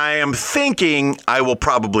I am thinking I will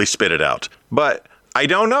probably spit it out. But I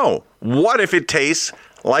don't know. What if it tastes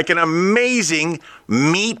like an amazing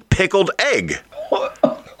meat pickled egg?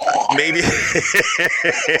 Maybe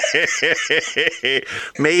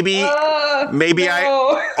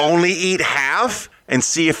I only eat half and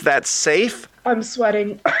see if that's safe. I'm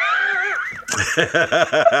sweating.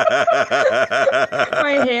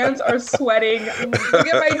 My hands are sweating. Look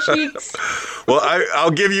at my cheeks. Well, I'll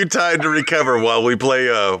give you time to recover while we play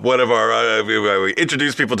one of our we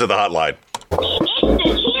introduce people to the hotline. It's the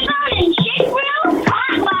T-Bone and Shit Grill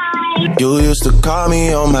hotline. You used to call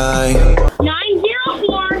me on my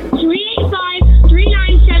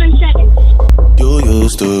 904-385-3977. You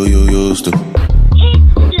used to.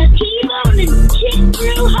 It's the T-Bone and Shit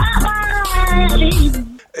Grill hotline.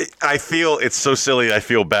 I feel it's so silly. I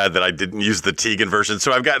feel bad that I didn't use the Tegan version.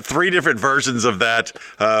 So I've got 3 different versions of that.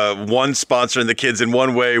 One sponsoring the kids in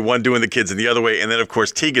one way, one doing the kids in the other way, and then of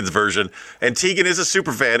course Tegan's version. And Tegan is a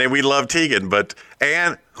super fan, and we love Tegan. But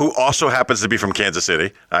Anne, who also happens to be from Kansas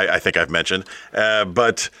City, I think I've mentioned.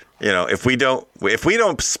 But you know, if we don't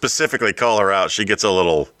specifically call her out, she gets a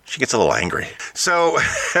little angry. So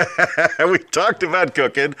we talked about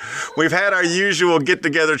cooking. We've had our usual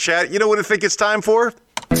get-together chat. You know what I think it's time for?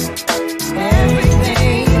 The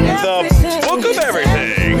Book of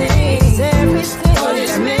Everything.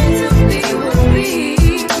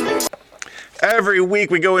 Every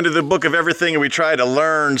week we go into the Book of Everything and we try to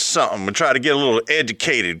learn something. We try to get a little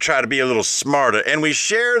educated, try to be a little smarter. And we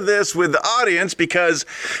share this with the audience because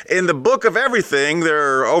in the Book of Everything,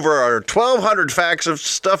 there are over 1,200 facts of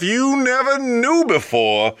stuff you never knew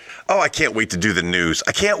before. Oh, I can't wait to do the news.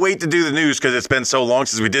 I can't wait to do the news because it's been so long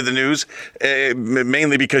since we did the news.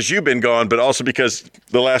 Mainly because you've been gone, but also because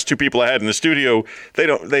the last 2 people I had in the studio, they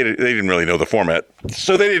didn't really know the format.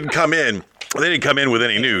 So they didn't come in. They didn't come in with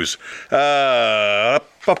any news. Here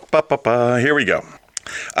we go.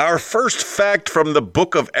 Our first fact from the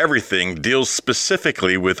Book of Everything deals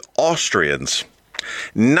specifically with Austrians.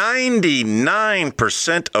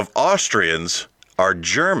 99% of Austrians are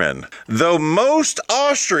German, though most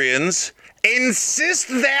Austrians insist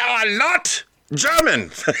they are not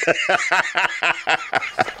German.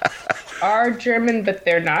 Are German, but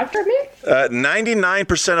they're not German?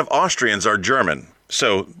 99% of Austrians are German.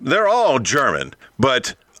 So they're all German,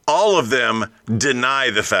 but all of them deny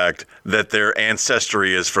the fact that their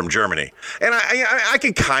ancestry is from Germany. And I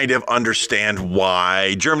can kind of understand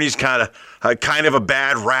why. Germany's kind of a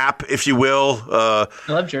bad rap, if you will. I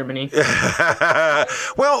love Germany.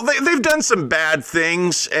 Well, they've done some bad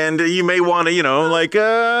things, and you may want to,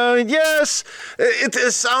 yes,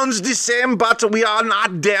 it sounds the same, but we are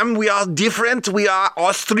not them. We are different. We are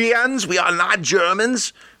Austrians. We are not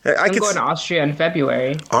Germans. I'm going to Austria in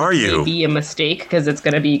February. Are you? Maybe a mistake because it's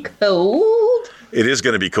going to be cold. It is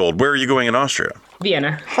going to be cold. Where are you going in Austria?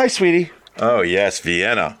 Vienna. Hi, sweetie. Oh, yes,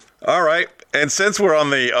 Vienna. All right. And since we're on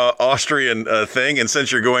the Austrian thing, and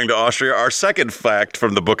since you're going to Austria, our second fact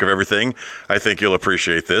from the Book of Everything, I think you'll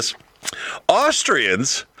appreciate this.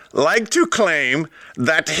 Austrians like to claim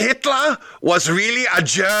that Hitler was really a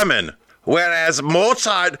German, whereas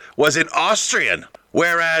Mozart was an Austrian.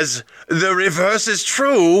 Whereas the reverse is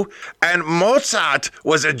true, and Mozart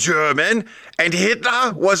was a German, and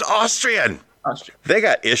Hitler was Austrian. They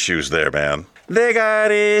got issues there, man. They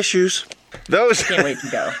got issues. Those can't wait to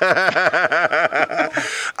go.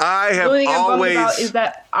 I have The only thing I'm bummed always. about is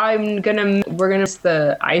that we're gonna miss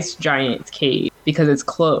the Ice Giant's cave because it's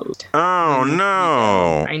closed. Oh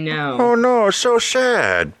no! I know. Oh no! So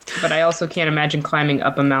sad. But I also can't imagine climbing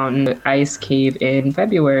up a mountain ice cave in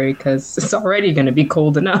February because it's already going to be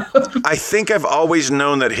cold enough. I think I've always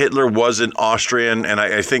known that Hitler wasn't Austrian, and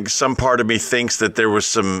I think some part of me thinks that there was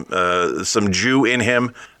some Jew in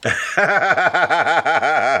him. I'll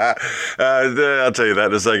tell you that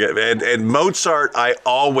in a second. And Mozart, I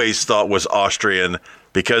always thought was Austrian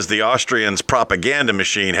because the Austrians' propaganda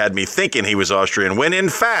machine had me thinking he was Austrian, when in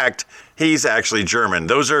fact he's actually German.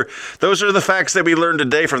 Those are the facts that we learned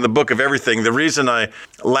today from the Book of Everything. The reason I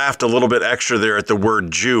laughed a little bit extra there at the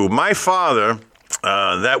word Jew. My father,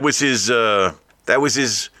 that was his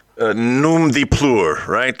nom de plume,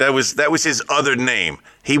 right? That was his other name.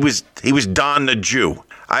 He was Don the Jew.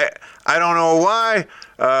 I don't know why.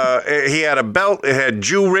 He had a belt. It had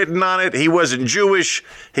Jew written on it. He wasn't Jewish.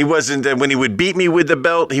 He wasn't. When he would beat me with the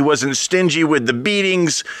belt, he wasn't stingy with the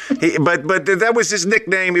beatings. But that was his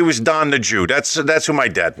nickname. He was Don the Jew. That's who my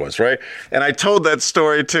dad was, right? And I told that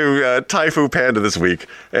story to Tai-Fu Panda this week,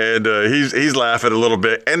 and he's laughing a little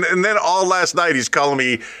bit. And then all last night he's calling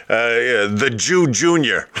me the Jew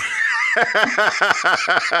Junior.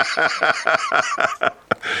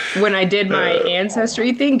 When I did my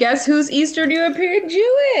ancestry thing, guess whose Easter do appear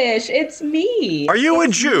Jewish? It's me. Are you a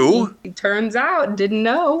Jew? It turns out, didn't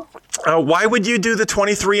know. Why would you do the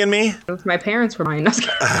 23andMe? My parents were mine.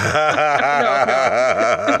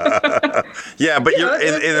 Yeah, but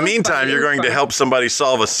in the meantime, you're going to help somebody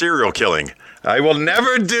solve a serial killing. I will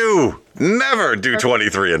never do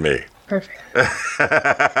 23andMe. Perfect.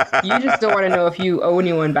 You just don't want to know if you owe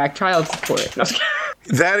anyone back child support.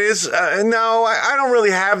 That is, no, I don't really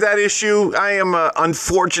have that issue. I am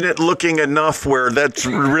unfortunate looking enough where that's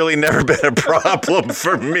really never been a problem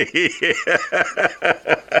for me.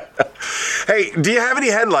 Hey, do you have any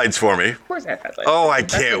headlines for me? Of course I have headlines. Oh, I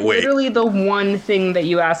can't wait. Literally the one thing that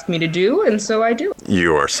you asked me to do, and so I do.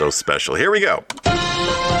 You are so special. Here we go.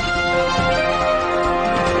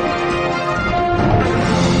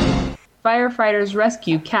 Firefighters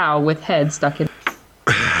rescue cow with head stuck in...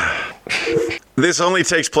 This only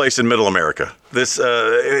takes place in Middle America. There's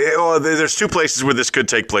two places where this could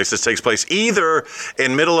take place. This takes place either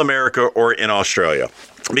in Middle America or in Australia,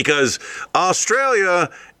 because Australia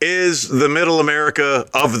is the Middle America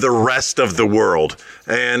of the rest of the world.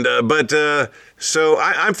 And so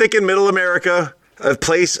I'm thinking Middle America,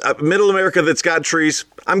 Middle America that's got trees.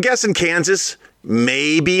 I'm guessing Kansas,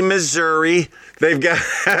 maybe Missouri. They've got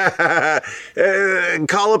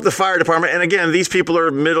call up the fire department. And again, these people are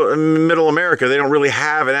middle America. They don't really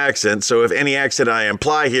have an accent. So if any accent I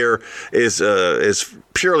imply here is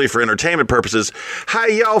purely for entertainment purposes.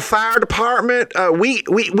 Hey, yo, fire department. We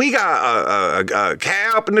got a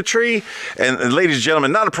cow up in the tree. And ladies and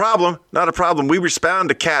gentlemen, not a problem. Not a problem. We respond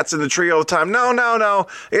to cats in the tree all the time. No.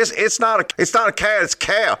 It's not a cat. It's a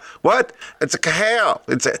cow. What? It's a cow.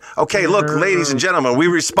 Okay. Look, ladies and gentlemen, we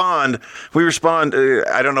respond.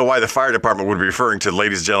 I don't know why the fire department would be referring to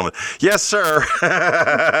ladies and gentlemen. Yes, sir.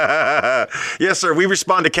 Yes, sir. We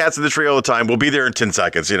respond to cats in the tree all the time. We'll be there in 10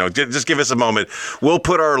 seconds. Just give us a moment. We'll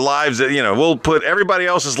put our lives, we'll put everybody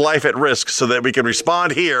else's life at risk so that we can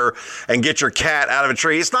respond here and get your cat out of a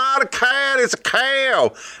tree. It's not a cat. It's a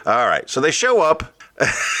cow. All right. So they show up. What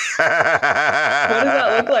does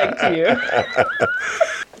that look like to you?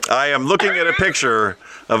 I am looking at a picture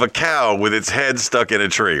of a cow with its head stuck in a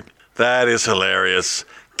tree. That is hilarious.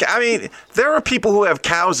 I mean, there are people who have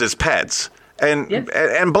cows as pets, and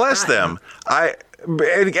bless them.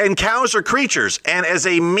 And cows are creatures. And as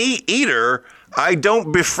a meat eater, I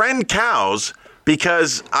don't befriend cows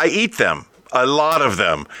because I eat them. A lot of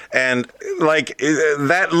them. And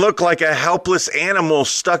that looked like a helpless animal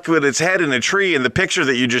stuck with its head in a tree in the picture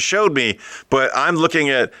that you just showed me. But I'm looking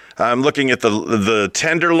at the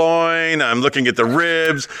tenderloin. I'm looking at the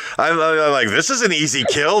ribs. I'm like, this is an easy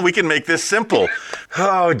kill. We can make this simple.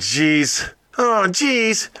 Oh, geez.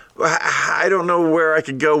 I don't know where I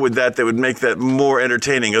could go with that would make that more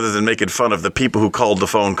entertaining other than making fun of the people who called the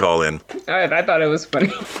phone call in. I thought it was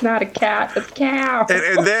funny. It's not a cat, it's a cow.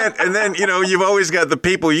 And then you've always got the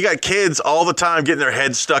people, you got kids all the time getting their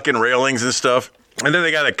heads stuck in railings and stuff. And then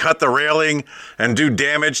they got to cut the railing and do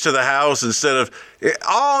damage to the house instead of...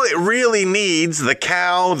 All it really needs, the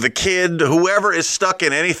cow, the kid, whoever is stuck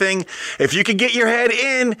in anything, if you can get your head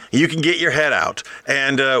in, you can get your head out.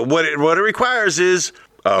 And what it requires is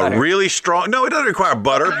Really strong. No, it doesn't require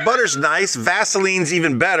butter. Butter's nice. Vaseline's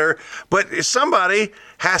even better. But somebody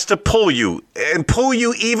has to pull you, and pull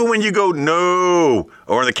you even when you go no,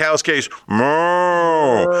 or in the cow's case,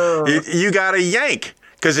 moo. You got to yank,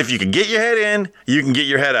 because if you can get your head in, you can get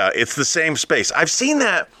your head out. It's the same space. I've seen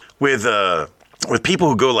that with people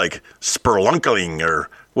who go like spelunking or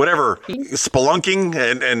whatever, spelunking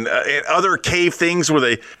and other cave things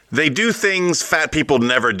where they do things fat people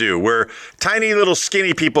never do, where tiny little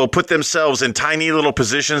skinny people put themselves in tiny little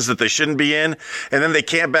positions that they shouldn't be in, and then they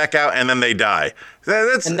can't back out, and then they die.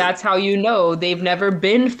 That's how you know they've never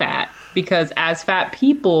been fat. Because as fat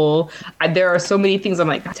people, there are so many things I'm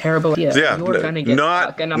like, terrible idea. Yeah, you're gonna get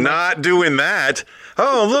stuck. And I'm not doing that.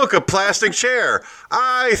 Oh, look, a plastic chair.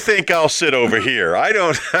 I think I'll sit over here. I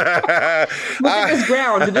don't. Look at this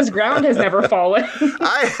ground. This ground has never fallen.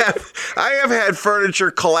 I have had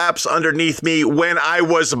furniture collapse underneath me when I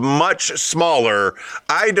was much smaller.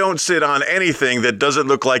 I don't sit on anything that doesn't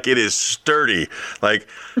look like it is sturdy. Like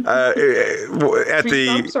at Tree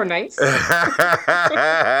stumps are nice.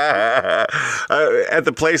 At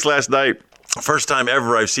the place last night, first time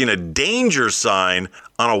ever I've seen a danger sign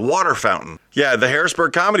on a water fountain. Yeah, the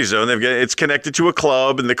Harrisburg Comedy Zone, it's connected to a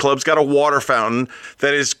club, and the club's got a water fountain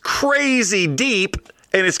that is crazy deep,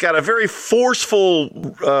 and it's got a very forceful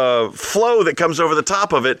flow that comes over the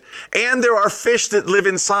top of it, and there are fish that live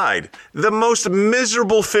inside. The most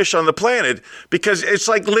miserable fish on the planet, because it's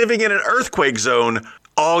like living in an earthquake zone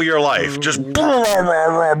all your life. Just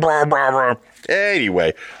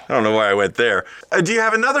anyway, I don't know why I went there. Do you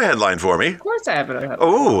have another headline for me? Of course I have another headline.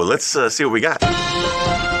 Oh, let's see what we got.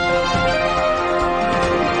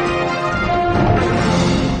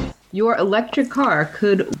 Your electric car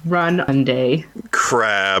could run one day.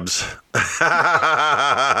 Crabs.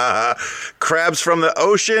 Crabs from the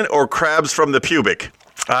ocean or crabs from the pubic?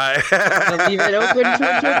 I'm gonna leave it open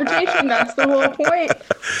to interpretation. That's the whole point.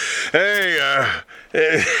 Hey,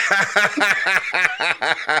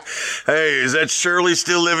 is that Shirley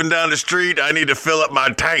still living down the street? I need to fill up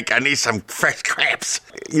my tank. I need some fresh crabs.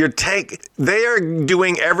 Your tank, they are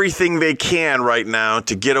doing everything they can right now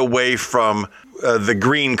to get away from the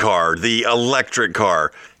green car, the electric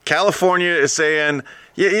car. California is saying,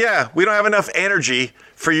 yeah, we don't have enough energy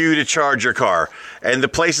for you to charge your car. And the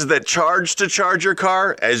places that charge to charge your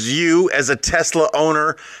car, as you, as a Tesla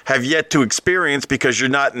owner, have yet to experience because you're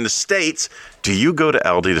not in the States, do you go to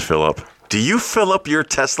Aldi to fill up? Do you fill up your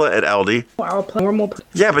Tesla at Aldi? Normal.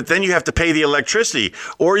 Yeah, but then you have to pay the electricity.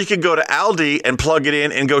 Or you could go to Aldi and plug it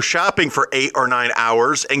in and go shopping for 8 or 9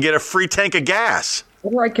 hours and get a free tank of gas.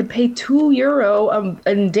 Or I could pay €2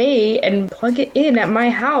 a day and plug it in at my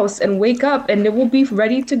house and wake up and it will be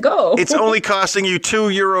ready to go. It's only costing you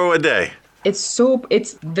 €2 a day. It's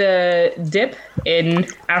the dip in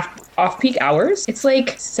off-peak hours. It's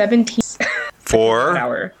like 17 for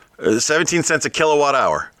hour. 17 cents a kilowatt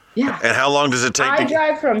hour. Yeah. And how long does it take? I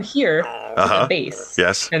drive from here to the base.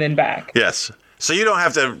 Yes. And then back. Yes. So you don't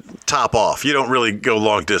have to top off. You don't really go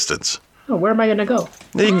long distance. Oh, where am I going to go?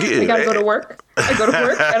 I got to go to work. I go to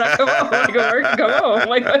work and I come home. I go to work and come home.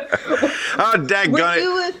 Like, oh, daggone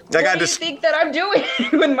it. What do you think that I'm doing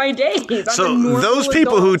with my days? So those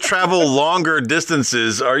people who travel longer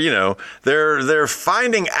distances are, they're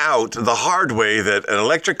finding out the hard way that an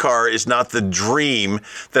electric car is not the dream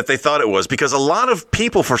that they thought it was. Because a lot of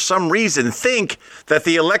people, for some reason, think that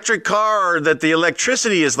the electric car, that the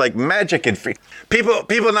electricity is like magic and free.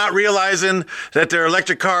 People not realizing that their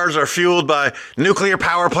electric cars are fueled by nuclear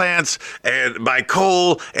power plants and by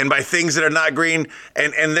coal and by things that are not green.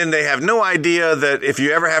 And then they have no idea that if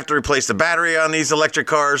you ever have to replace the battery on these electric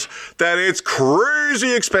cars, that it's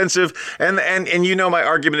crazy expensive. And my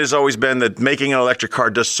argument has always been that making an electric car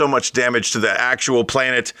does so much damage to the actual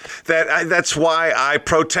planet that's why I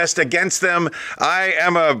protest against them. I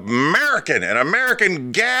am an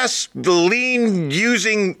American gasoline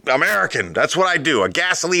using American. That's what I do. A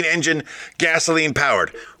gasoline engine, gasoline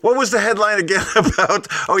powered. What was the headline again about?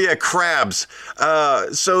 Oh, yeah, crabs.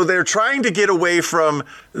 So they're trying to get away from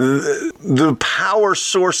the power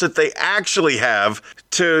source that they actually have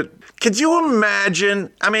to... Could you imagine?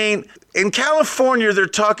 I mean, in California, they're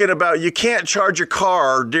talking about you can't charge your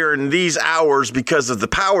car during these hours because of the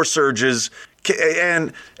power surges.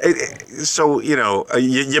 And so,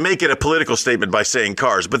 you make it a political statement by saying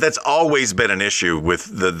cars, but that's always been an issue with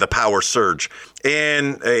the power surge.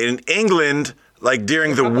 And in England... Like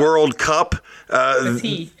during the World Cup,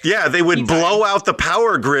 they would blow out the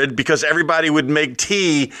power grid because everybody would make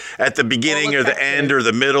tea at the beginning or the end or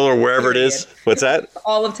the middle or wherever it is. What's that?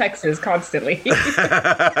 All of Texas, constantly.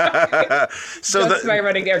 So that's by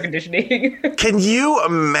running air conditioning. Can you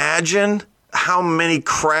imagine how many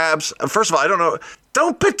crabs. First of all, I don't know.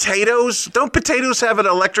 Don't potatoes have an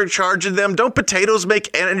electric charge in them? Don't potatoes make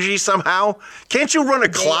energy somehow? Can't you run a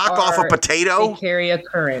clock off a potato? They carry a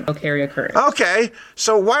current. They'll carry a current. Okay,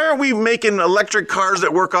 so why are we making electric cars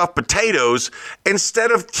that work off potatoes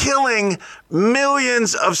instead of killing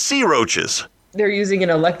millions of sea roaches? They're using an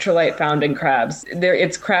electrolyte found in crabs.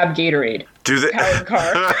 It's crab Gatorade. Do they? Powered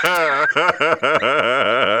car.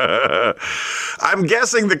 I'm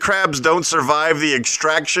guessing the crabs don't survive the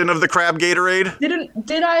extraction of the crab Gatorade.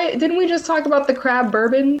 Didn't we just talk about the crab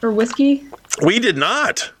bourbon or whiskey? We did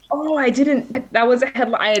not. Oh, I didn't. That was a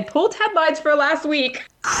headline. I had pulled headlines for last week.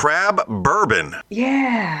 Crab bourbon.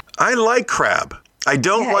 Yeah. I like crab. I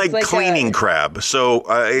don't like cleaning crab, so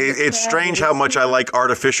it's strange how much I like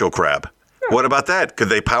artificial crab. What about that? Could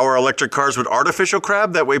they power electric cars with artificial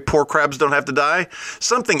crab? That way poor crabs don't have to die?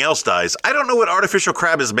 Something else dies. I don't know what artificial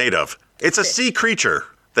crab is made of. It's a sea creature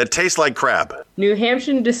that tastes like crab. New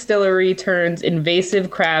Hampshire distillery turns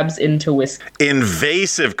invasive crabs into whiskey.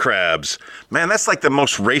 Invasive crabs. Man, that's like the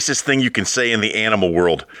most racist thing you can say in the animal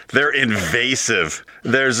world. They're invasive.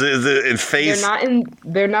 They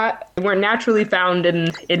weren't naturally found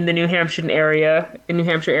in the New Hampshire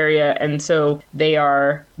area, and so they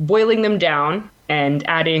are boiling them down and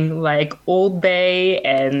adding like Old Bay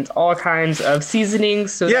and all kinds of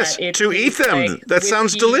seasonings. So yes, that to eat them. Like that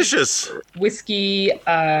sounds delicious. Whiskey,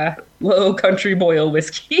 low country boil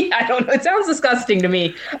whiskey. I don't know. It sounds disgusting to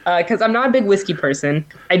me because I'm not a big whiskey person.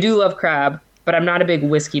 I do love crab, but I'm not a big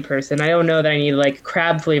whiskey person. I don't know that I need like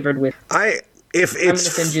crab flavored whiskey. I'm going to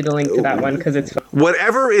send you the link to that one because it's fun.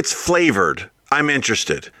 Whatever it's flavored, I'm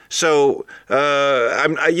interested. So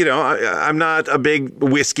I'm not a big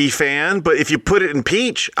whiskey fan, but if you put it in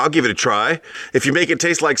peach, I'll give it a try. If you make it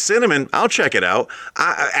taste like cinnamon, I'll check it out.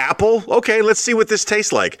 Apple, okay, let's see what this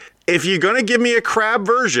tastes like. If you're going to give me a crab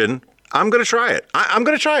version, I'm going to try it. I'm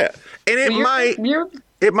going to try it. And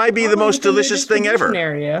it might be the most delicious thing ever.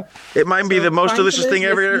 It might be the most delicious thing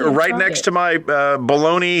ever, right next to my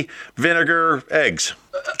bologna vinegar eggs.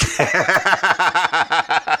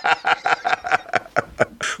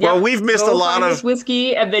 Well, we've missed a lot of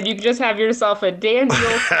whiskey, and then you can just have yourself a dandy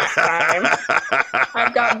old snack time.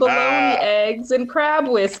 I've got bologna eggs and crab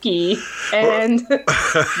whiskey. And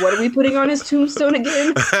what are we putting on his tombstone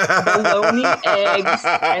again? Bologna eggs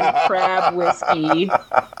and crab whiskey.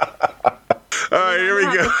 All right, here we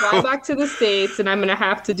go. Fly back to the States, and I'm going to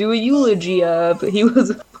have to do a eulogy of. He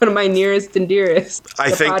was one of my nearest and dearest. The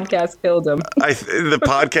podcast killed him. The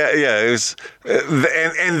podcast, yeah. It was,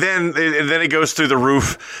 and then it goes through the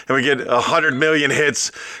roof, and we get 100 million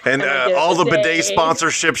hits, and all the bidet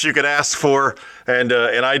sponsorships you could ask for, and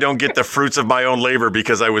I don't get the fruits of my own labor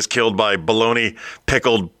because I was killed by bologna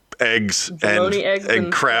pickled eggs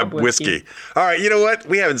and crab whiskey. All right, you know what?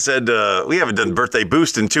 We haven't done birthday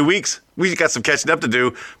boost in 2 weeks. We got some catching up to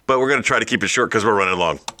do, but we're going to try to keep it short because we're running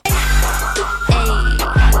long.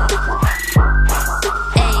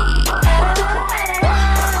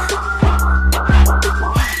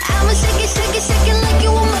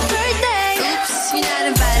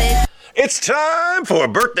 It's time for a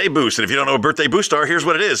birthday boost. And if you don't know what birthday boosts are, here's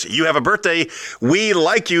what it is. You have a birthday. We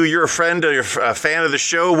like you. You're a friend or you're a fan of the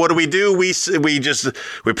show. What do? We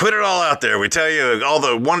put it all out there. We tell you all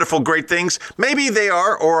the wonderful, great things. Maybe they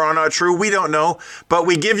are or are not true. We don't know. But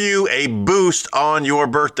we give you a boost on your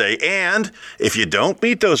birthday. And if you don't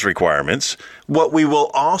meet those requirements, what we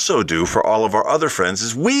will also do for all of our other friends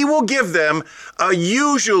is we will give them a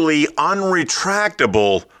usually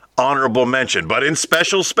unretractable honorable mention. But in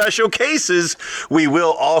special cases, we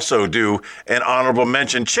will also do an honorable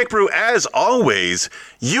mention. Chick Brew, as always,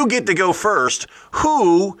 you get to go first.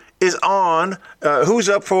 Who's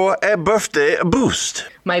up for a birthday boost?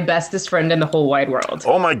 My bestest friend in the whole wide world.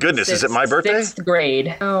 Oh my goodness, is it my birthday? 6th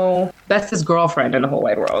grade. Oh, bestest girlfriend in the whole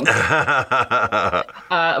wide world.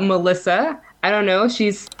 Melissa. I don't know.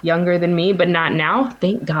 She's younger than me, but not now.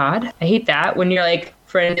 Thank God. I hate that when you're like,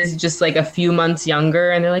 friend is just like a few months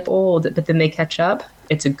younger and they're like old, but then they catch up.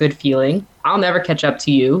 It's a good feeling. I'll never catch up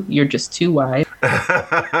to you. You're just too wise. But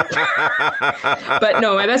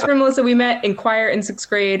no, my best friend Melissa, we met in choir in 6th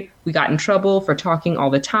grade. We got in trouble for talking all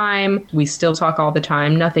the time. We still talk all the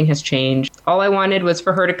time. Nothing has changed. All I wanted was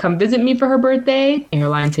for her to come visit me for her birthday.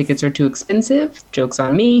 Airline tickets are too expensive. Joke's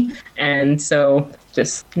on me. And so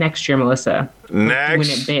just next year, Melissa. We're doing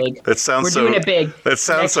it big. We're doing it big. That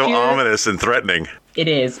sounds so ominous and threatening. It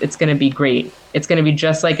is. It's going to be great. It's going to be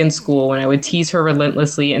just like in school when I would tease her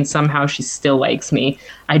relentlessly and somehow she still likes me.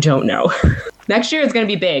 I don't know. Next year it's going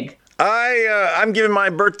to be big. I'm giving my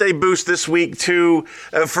birthday boost this week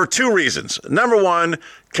for 2 reasons. Number one,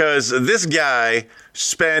 because this guy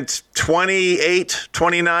spent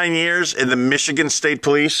 29 years in the Michigan State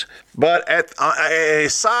Police, but at a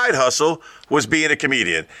side hustle was being a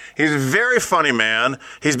comedian. He's a very funny man.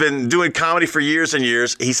 He's been doing comedy for years and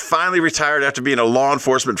years. He's finally retired after being a law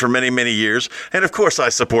enforcement for many, many years. And of course, I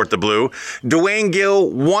support the Blue. Dwayne Gill,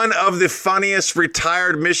 one of the funniest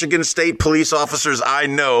retired Michigan State police officers I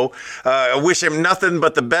know. I wish him nothing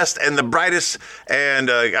but the best and the brightest. And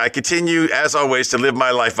I continue, as always, to live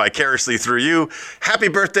my life vicariously through you. Happy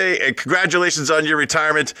birthday and congratulations on your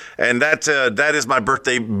retirement. And that is my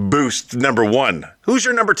birthday boost number 1. Who's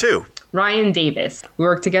your number 2? Ryan Davis. We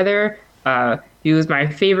worked together. He was my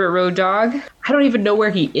favorite road dog. I don't even know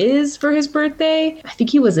where he is for his birthday. I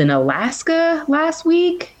think he was in Alaska last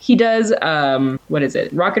week. He does,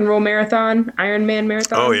 Rock and Roll Marathon, Ironman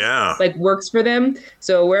Marathon. Oh, yeah. Like, works for them.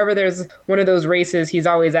 So wherever there's one of those races, he's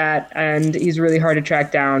always at, and he's really hard to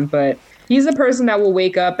track down. But he's the person that will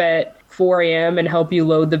wake up at 4 a.m. and help you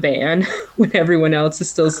load the van when everyone else is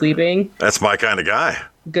still sleeping. That's my kind of guy.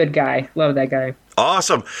 Good guy. Love that guy.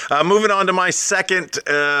 Awesome. Moving on to my second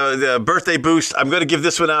birthday boost. I'm going to give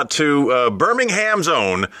this one out to Birmingham's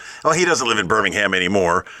own. Well, he doesn't live in Birmingham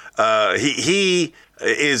anymore. He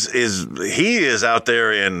is out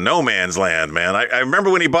there in no man's land, man. I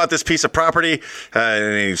remember when he bought this piece of property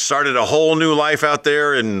and he started a whole new life out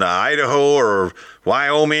there in Idaho or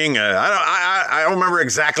Wyoming. I don't remember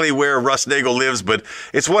exactly where Russ Nagel lives, but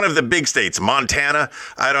it's one of the big states, Montana.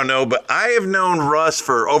 I don't know, but I have known Russ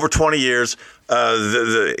for over 20 years.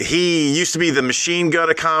 He used to be the machine gun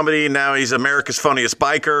of comedy. Now he's America's Funniest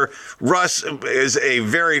Biker. Russ is a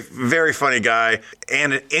very, very funny guy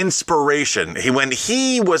and an inspiration. When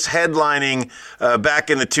he was headlining back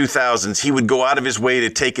in the 2000s, he would go out of his way to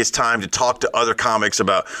take his time to talk to other comics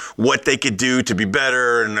about what they could do to be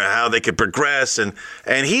better and how they could progress. And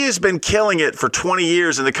he has been killing it for 20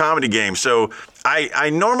 years in the comedy game. So I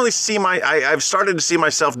normally I've started to see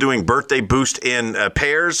myself doing birthday boost in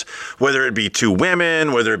pairs, whether it be 2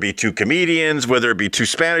 women, whether it be 2 comedians, whether it be 2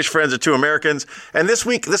 Spanish friends or 2 Americans. And this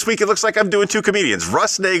week it looks like I'm doing 2 comedians.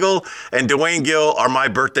 Russ Nagel and Dwayne Gill are my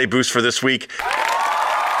birthday boost for this week.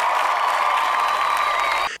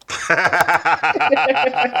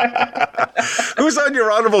 Who's on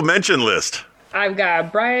your honorable mention list? I've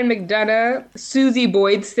got Brian McDonough, Susie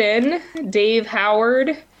Boydson, Dave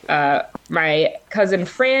Howard, my cousin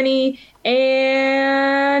Franny,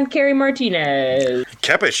 and Carrie Martinez.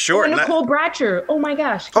 Kept it short. Oh, Nicole Bratcher. Oh my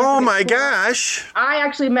gosh. Oh my gosh. I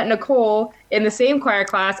actually met Nicole in the same choir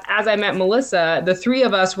class as I met Melissa. The 3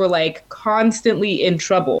 of us were like constantly in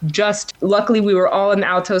trouble. Just luckily we were all in the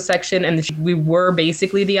alto section and we were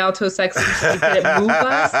basically the alto section. So she couldn't move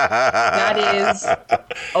us. That is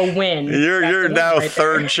a win. You're now right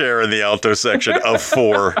 3rd chair in the alto section of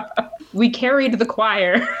 4. We carried the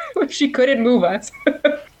choir. She couldn't move us.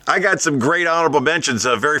 I got some great honorable mentions.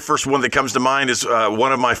 Very first one that comes to mind is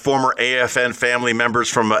one of my former AFN family members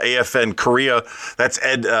from AFN Korea. That's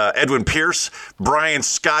Edwin Pierce. Brian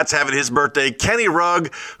Scott's having his birthday. Kenny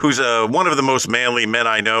Rugg, who's one of the most manly men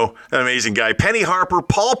I know. An amazing guy. Penny Harper,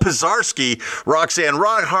 Paul Pizarski, Roxanne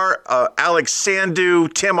Ronhart, Alex Sandu,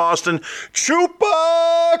 Tim Austin,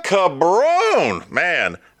 Chupa Cabron.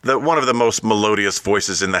 Man. One of the most melodious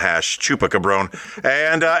voices in the hash, Chupa Cabron,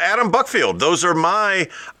 and Adam Buckfield. Those are my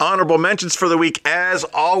honorable mentions for the week. As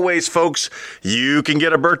always, folks, you can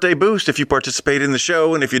get a birthday boost if you participate in the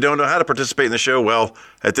show. And if you don't know how to participate in the show, well,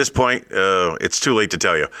 at this point, it's too late to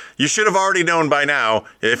tell you. You should have already known by now.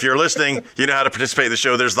 If you're listening, you know how to participate in the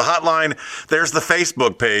show. There's the hotline. There's the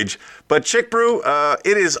Facebook page. But Chick Brew,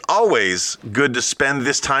 it is always good to spend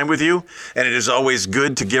this time with you. And it is always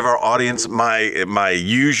good to give our audience my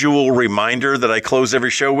usual reminder that I close every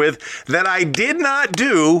show with that I did not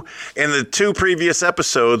do in the 2 previous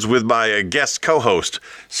episodes with my guest co-host.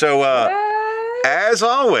 So, as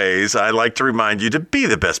always, I like to remind you to be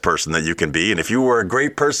the best person that you can be. And if you were a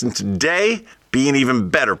great person today, be an even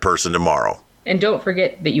better person tomorrow. And don't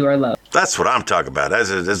forget that you are loved. That's what I'm talking about.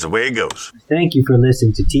 That's the way it goes. Thank you for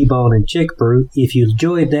listening to T-Bone and Chick Brew. If you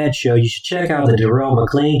enjoyed that show, you should check out the Darrell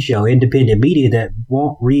McClain Show, independent media that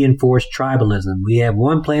won't reinforce tribalism. We have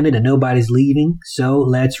one planet and nobody's leaving, so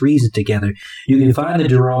let's reason together. You can find the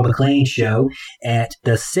Darrell McClain Show at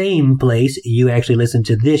the same place you actually listen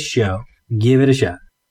to this show. Give it a shot.